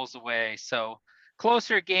Dallas pulls away. So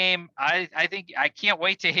closer game. I think I can't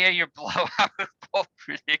wait to hear your blowout bowl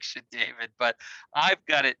prediction, David. But I've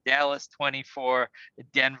got it: Dallas 24,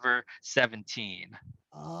 Denver 17.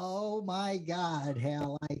 Oh my God,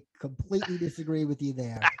 Hal! I completely disagree with you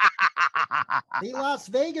there. The Las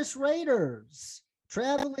Vegas Raiders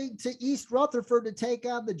traveling to East Rutherford to take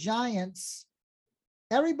on the Giants.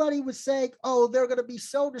 Everybody was saying, oh, they're going to be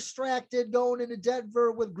so distracted going into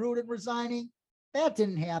Denver with Gruden resigning. That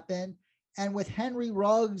didn't happen. And with Henry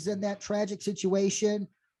Ruggs and that tragic situation,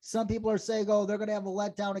 some people are saying, oh, they're going to have a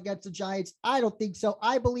letdown against the Giants. I don't think so.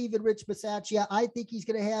 I believe in Rich Bisaccia. I think he's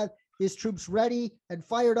going to have his troops ready and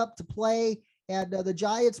fired up to play. And the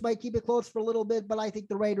Giants might keep it close for a little bit, but I think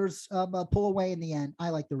the Raiders pull away in the end. I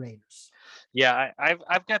like the Raiders. Yeah,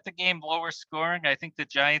 I've got the game lower scoring. I think the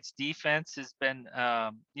Giants defense has been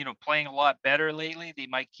playing a lot better lately. They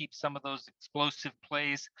might keep some of those explosive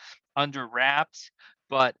plays under wraps,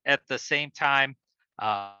 but at the same time,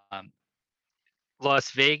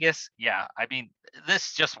 Las Vegas, yeah, I mean, this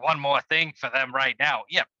is just one more thing for them right now.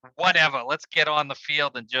 Yeah, whatever. Let's get on the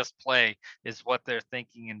field and just play is what they're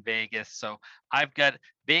thinking in Vegas. So I've got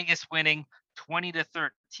Vegas winning 20-13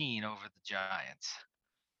 over the Giants.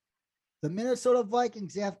 The Minnesota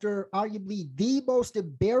Vikings, after arguably the most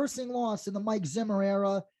embarrassing loss in the Mike Zimmer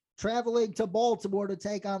era, traveling to Baltimore to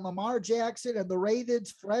take on Lamar Jackson and the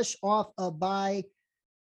Ravens fresh off a bye.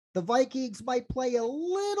 The Vikings might play a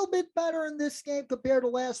little bit better in this game compared to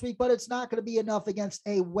last week, but it's not going to be enough against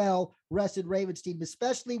a well-rested Ravens team,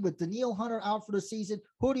 especially with Danielle Hunter out for the season.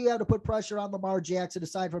 Who do you have to put pressure on Lamar Jackson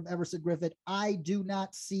aside from Everson Griffin? I do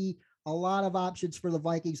not see a lot of options for the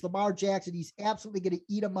Vikings. Lamar Jackson, he's absolutely going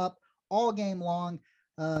to eat him up all game long.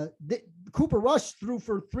 Cooper Rush threw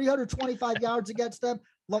for 325 yards against them,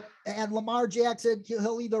 and Lamar Jackson,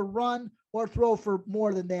 he'll either run or throw for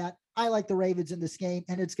more than that. I like the Ravens in this game,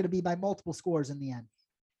 and it's going to be by multiple scores in the end.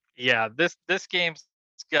 Yeah, this game's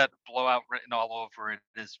got blowout written all over it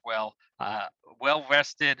as well.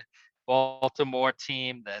 Well-rested Baltimore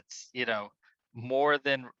team that's, more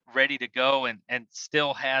than ready to go and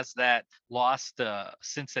still has that loss to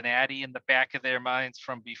Cincinnati in the back of their minds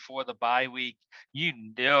from before the bye week.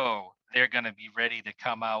 They're going to be ready to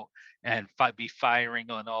come out and be firing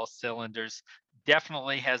on all cylinders.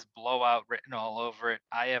 Definitely has blowout written all over it.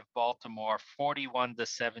 I have Baltimore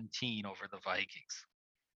 41-17 over the Vikings.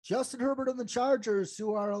 Justin Herbert and the Chargers,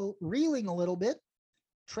 who are reeling a little bit,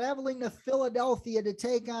 traveling to Philadelphia to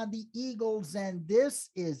take on the Eagles, and this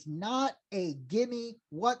is not a gimme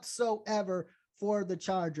whatsoever for the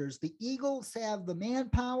Chargers. The Eagles have the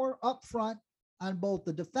manpower up front on both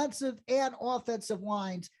the defensive and offensive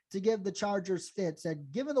lines to give the Chargers fits.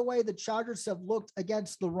 And given the way the Chargers have looked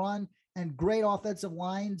against the run and great offensive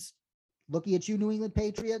lines, looking at you, New England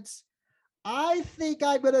Patriots, I think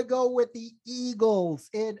I'm going to go with the Eagles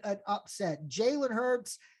in an upset. Jalen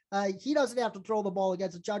Hurts, he doesn't have to throw the ball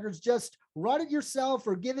against the Chargers. Just run it yourself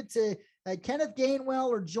or give it to Kenneth Gainwell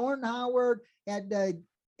or Jordan Howard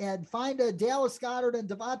and find a Dallas Goedert and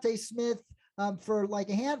Devontae Smith for like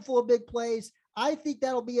a handful of big plays. I think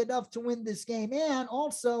that'll be enough to win this game. And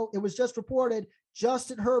also, it was just reported,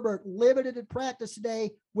 Justin Herbert limited in practice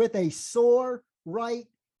today with a sore right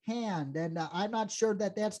hand. And I'm not sure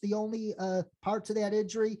that that's the only part to that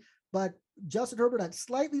injury, but Justin Herbert at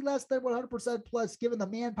slightly less than 100% plus, given the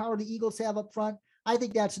manpower the Eagles have up front, I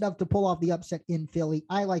think that's enough to pull off the upset in Philly.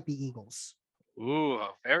 I like the Eagles. Ooh,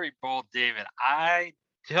 very bold, David. I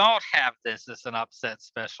don't have this as an upset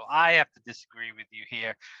special. I have to disagree with you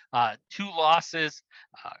here. 2 losses,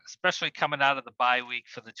 especially coming out of the bye week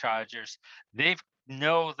for the Chargers. They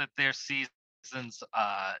know that their season's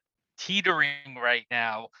teetering right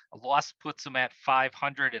now. A loss puts them at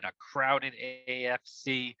 500 in a crowded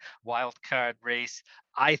AFC wildcard race.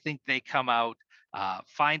 I think they come out,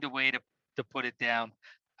 find a way to put it down.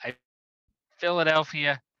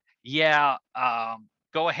 Philadelphia, yeah,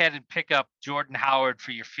 go ahead and pick up Jordan Howard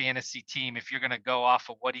for your fantasy team if you're going to go off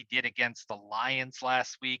of what he did against the Lions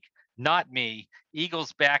last week. Not me.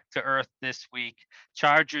 Eagles back to earth this week.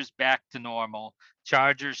 Chargers back to normal.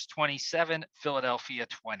 Chargers 27, Philadelphia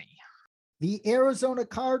 20. The Arizona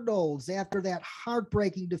Cardinals, after that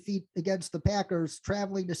heartbreaking defeat against the Packers,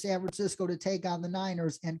 traveling to San Francisco to take on the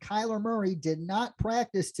Niners, and Kyler Murray did not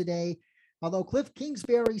practice today. Although Cliff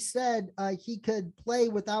Kingsbury said he could play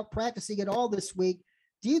without practicing at all this week.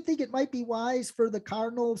 Do you think it might be wise for the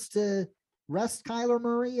Cardinals to rest Kyler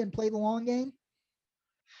Murray and play the long game?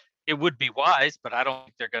 It would be wise, but I don't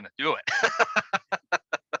think they're going to do it.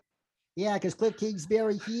 Yeah, because Cliff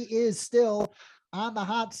Kingsbury, he is still on the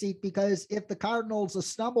hot seat, because if the Cardinals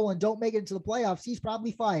stumble and don't make it into the playoffs, he's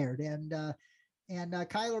probably fired. And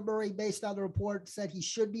Kyler Murray, based on the report, said he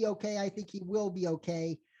should be okay. I think he will be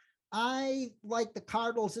okay. I like the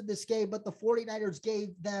Cardinals in this game, but the 49ers gave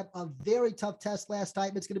them a very tough test last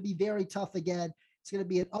time. It's going to be very tough again. It's going to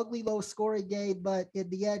be an ugly, low-scoring game, but in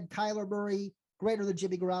the end, Kyler Murray, greater than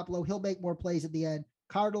Jimmy Garoppolo, he'll make more plays at the end.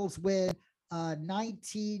 Cardinals win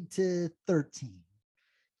 19-13.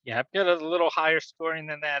 Yeah, I've got a little higher scoring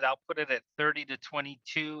than that. I'll put it at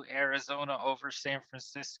 30-22, Arizona over San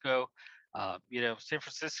Francisco. San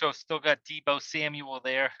Francisco still got Deebo Samuel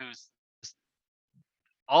there, who's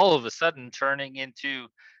all of a sudden turning into,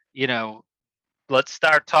 let's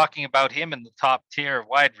start talking about him in the top tier of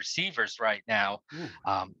wide receivers right now.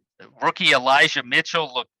 Rookie Elijah Mitchell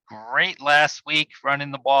looked great last week,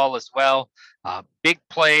 running the ball as well. Big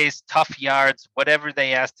plays, tough yards, whatever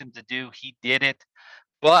they asked him to do, he did it.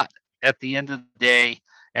 But at the end of the day,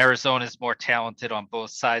 Arizona is more talented on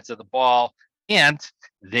both sides of the ball, and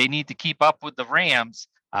they need to keep up with the Rams,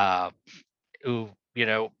 who,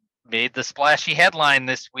 made the splashy headline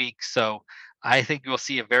this week. So I think you'll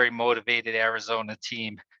see a very motivated Arizona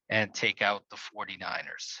team and take out the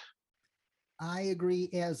 49ers. I agree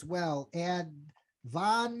as well. And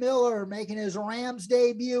Von Miller making his Rams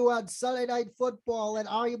debut on Sunday Night Football, and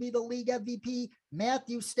arguably the league MVP,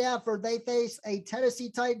 Matthew Stafford. They face a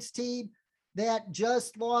Tennessee Titans team that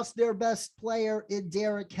just lost their best player in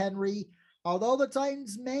Derrick Henry. Although the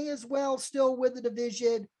Titans may as well still win the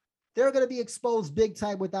division, they're going to be exposed big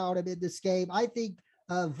time without him in this game. I think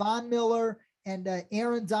Von Miller and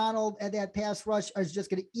Aaron Donald and that pass rush is just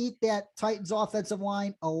going to eat that Titans offensive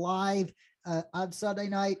line alive on Sunday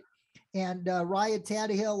night. And Ryan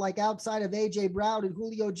Tannehill, like outside of A.J. Brown and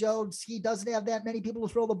Julio Jones, he doesn't have that many people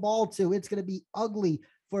to throw the ball to. It's going to be ugly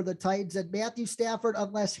for the Titans. And Matthew Stafford,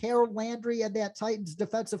 unless Harold Landry and that Titans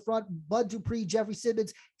defensive front, Bud Dupree, Jeffrey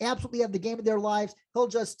Simmons, absolutely have the game of their lives, he'll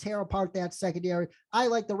just tear apart that secondary. I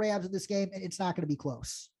like the Rams in this game, and it's not going to be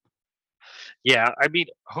close. Yeah, I mean,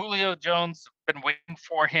 Julio Jones, been waiting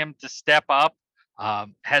for him to step up.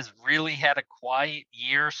 Has really had a quiet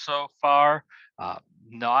year so far.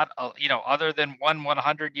 Other than one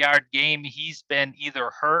 100-yard game, he's been either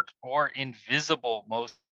hurt or invisible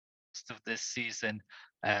most of this season,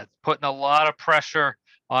 putting a lot of pressure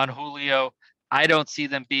on Julio. I don't see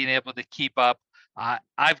them being able to keep up.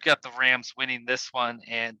 I've got the Rams winning this one.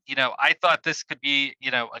 And, I thought this could be,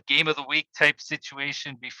 a game of the week type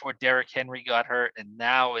situation before Derrick Henry got hurt. And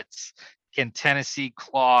now it's, can Tennessee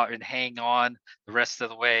claw and hang on the rest of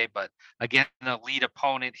the way? But again, an elite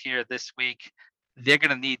opponent here this week. They're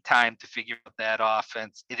going to need time to figure out that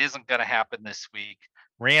offense. It isn't going to happen this week.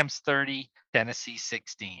 Rams 30, Tennessee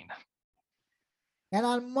 16. And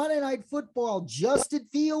on Monday Night Football, Justin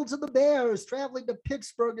Fields and the Bears traveling to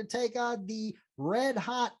Pittsburgh to take on the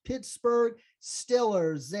red-hot Pittsburgh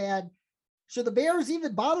Steelers. And should the Bears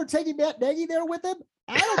even bother taking Matt Nagy there with them?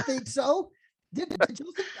 I don't think so.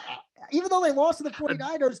 Even though they lost to the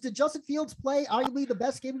 49ers, did Justin Fields play arguably the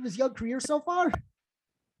best game of his young career so far?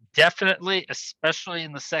 Definitely, especially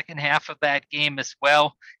in the second half of that game as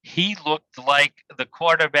well. He looked like the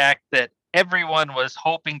quarterback that everyone was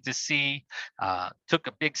hoping to see. Took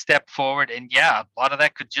a big step forward. And yeah, a lot of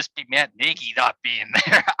that could just be Matt Nagy not being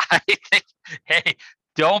there. I think, hey,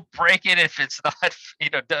 don't break it if it's not,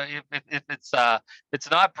 if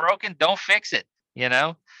it's not broken, don't fix it,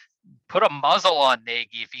 Put a muzzle on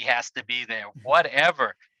Nagy if he has to be there,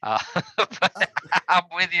 whatever. But I'm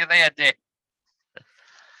with you there, Dave.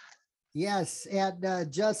 Yes,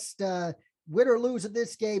 and just win or lose in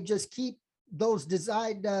this game, just keep those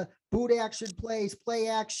designed boot action plays, play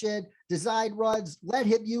action, design runs. Let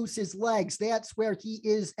him use his legs. That's where he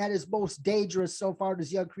is at his most dangerous so far in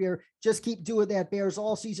his young career. Just keep doing that, Bears,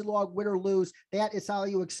 all season long, win or lose. That is how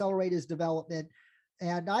you accelerate his development.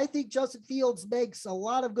 And I think Justin Fields makes a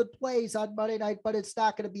lot of good plays on Monday night, but it's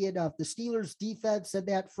not going to be enough. The Steelers defense and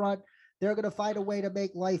that front, they're going to find a way to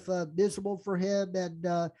make life miserable for him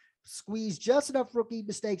and squeeze just enough rookie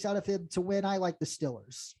mistakes out of him to win. I like the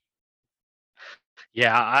Steelers.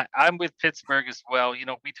 Yeah, I'm with Pittsburgh as well.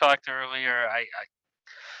 We talked earlier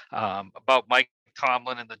about Mike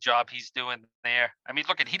Tomlin and the job he's doing there. I mean,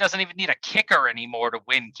 look, he doesn't even need a kicker anymore to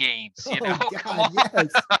win games. You know, Oh come God,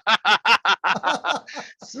 on.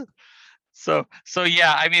 yes. So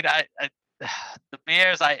yeah, I mean, the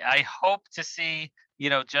Bears, I hope to see,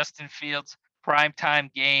 Justin Fields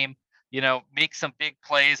primetime game, make some big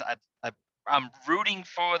plays. I'm rooting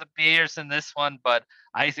for the Bears in this one, but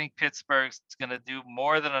I think Pittsburgh's going to do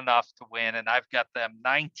more than enough to win, and I've got them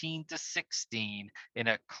 19-16 in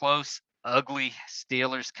a close, ugly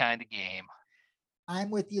Steelers kind of game. I'm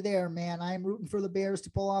with you there, man. I'm rooting for the Bears to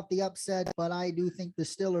pull off the upset, but I do think the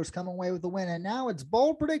Steelers come away with the win. And now it's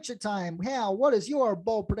bold prediction time. Hal, what is your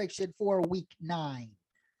bold prediction for Week 9?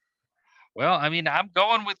 Well, I mean, I'm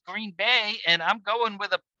going with Green Bay, and I'm going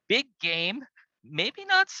with a big game. Maybe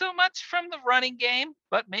not so much from the running game,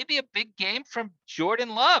 but maybe a big game from Jordan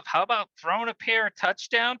Love. How about throwing a pair of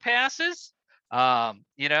touchdown passes?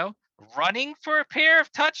 Running for a pair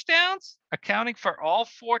of touchdowns, accounting for all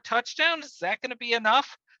 4 touchdowns. Is that going to be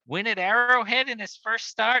enough? Win at Arrowhead in his first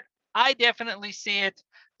start? I definitely see it.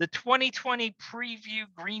 The 2020 preview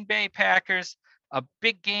Green Bay Packers, a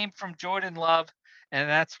big game from Jordan Love, and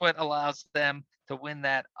that's what allows them to win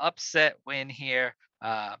that upset win here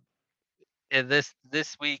in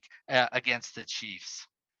this week against the Chiefs.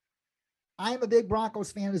 I'm a big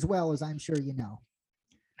Broncos fan as well, as I'm sure you know.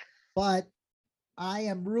 But I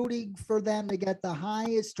am rooting for them to get the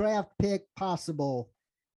highest draft pick possible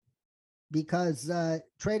because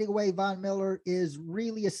trading away Von Miller is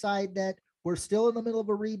really a side that we're still in the middle of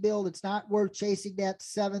a rebuild. It's not worth chasing that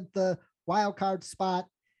 7th wild card spot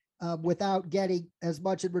without getting as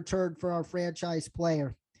much in return for our franchise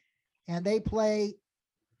player. And they play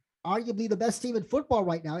arguably the best team in football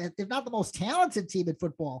right now, if not the most talented team in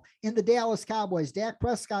football, in the Dallas Cowboys. Dak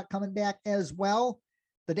Prescott coming back as well.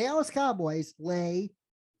 The Dallas Cowboys lay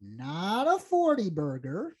not a 40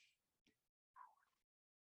 burger,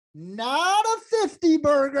 not a 50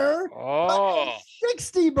 burger, but a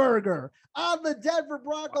 60 burger on the Denver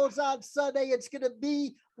Broncos on Sunday. It's going to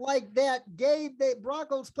be like that game that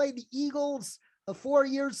Broncos played the Eagles 4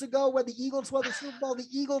 years ago when the Eagles won the Super Bowl. The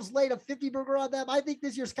Eagles laid a 50 burger on them. I think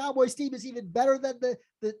this year's Cowboys team is even better than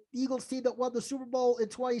the Eagles team that won the Super Bowl in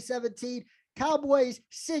 2017. Cowboys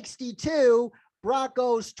 62,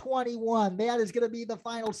 Broncos 21. That is going to be the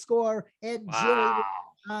final score. And Wow.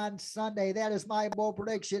 on Sunday. That is my bold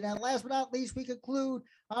prediction. And last but not least, we conclude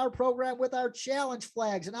our program with our challenge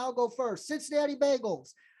flags. And I'll go first. Cincinnati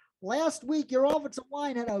Bengals. Last week, your offensive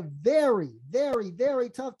line had a very, very,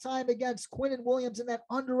 very tough time against Quinnen Williams and that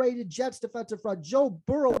underrated Jets defensive front. Joe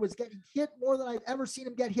Burrow was getting hit more than I've ever seen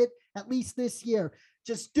him get hit, at least this year.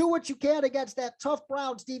 Just do what you can against that tough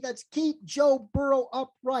Browns defense. Keep Joe Burrow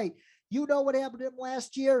upright. You know what happened to him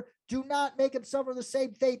last year. Do not make him suffer the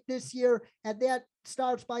same fate this year. And that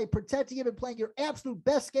starts by protecting him and playing your absolute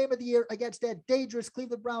best game of the year against that dangerous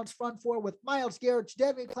Cleveland Browns front four with Myles Garrett,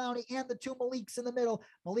 Jadeveon Clowney, and the 2 Maliks in the middle,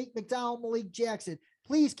 Malik McDowell, Malik Jackson.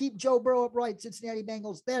 Please keep Joe Burrow upright, Cincinnati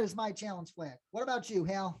Bengals. That is my challenge flag. What about you,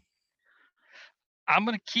 Hal? I'm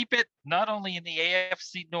going to keep it not only in the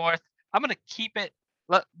AFC North, I'm going to keep it.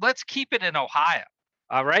 Let's keep it in Ohio.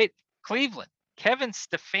 All right. Cleveland, Kevin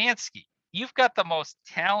Stefanski. You've got the most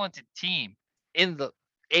talented team in the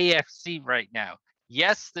AFC right now.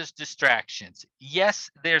 Yes, there's distractions. Yes,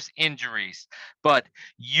 there's injuries, but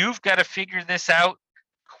you've got to figure this out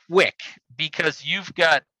quick because you've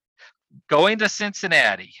got going to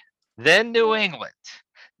Cincinnati, then New England,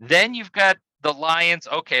 then you've got the Lions.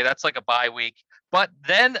 Okay, that's like a bye week, but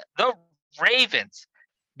then the Ravens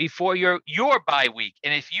before your bye week.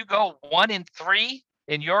 And if you go 1-3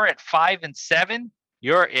 and you're at 5-7,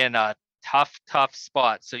 you're in a tough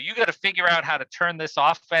spot. So you got to figure out how to turn this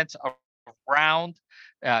offense around,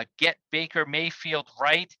 get Baker Mayfield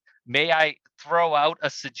right. May I throw out a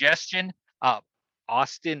suggestion?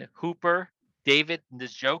 Austin Hooper, David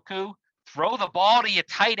Njoku, throw the ball to your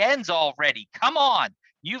tight ends already. Come on.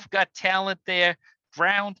 You've got talent there.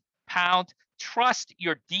 Ground, pound, trust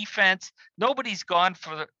your defense. Nobody's gone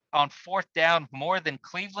on 4th down more than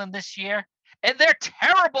Cleveland this year. And they're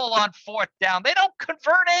terrible on 4th down. They don't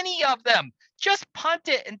convert any of them. Just punt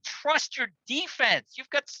it and trust your defense.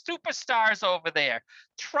 You've got superstars over there.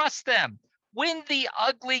 Trust them. Win the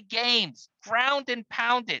ugly games. Ground and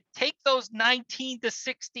pound it. Take those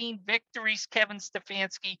 19-16 victories, Kevin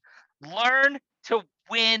Stefanski. Learn to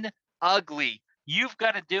win ugly. You've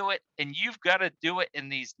got to do it, and you've got to do it in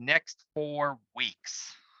these next 4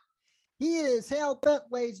 weeks. He is Hal Bent,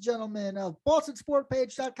 ladies and gentlemen, of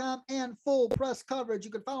BostonSportPage.com and Full Press Coverage.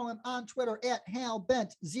 You can follow him on Twitter at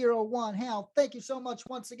HalBent01. Hal, thank you so much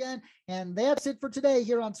once again. And that's it for today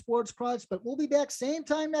here on Sports Crunch. But we'll be back same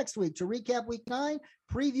time next week to recap Week 9,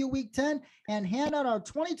 preview Week 10, and hand out our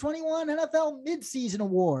 2021 NFL Midseason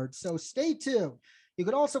Awards. So stay tuned. You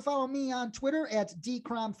could also follow me on Twitter at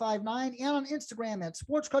dcrom59 and on Instagram at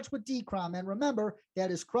Sports Crunch with dcrom. And remember,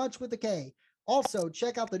 that is Crunch with a K. Also,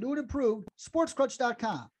 check out the new and improved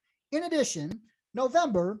sportscrunch.com. In addition,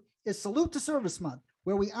 November is Salute to Service Month,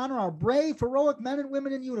 where we honor our brave, heroic men and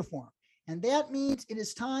women in uniform. And that means it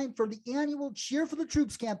is time for the annual Cheer for the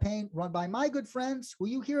Troops campaign run by my good friends, who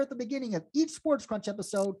you hear at the beginning of each Sports Crunch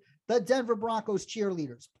episode, the Denver Broncos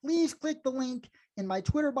cheerleaders. Please click the link in my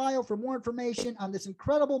Twitter bio for more information on this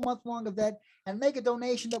incredible month-long event and make a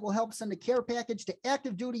donation that will help send a care package to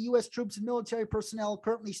active duty U.S. troops and military personnel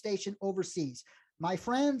currently stationed overseas. My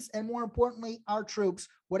friends, and more importantly, our troops,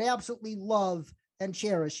 would absolutely love and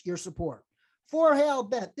cherish your support. For Hal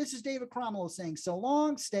Bent, this is David Cromwell saying so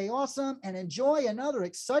long, stay awesome, and enjoy another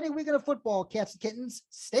exciting weekend of football, cats and kittens.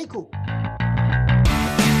 Stay cool.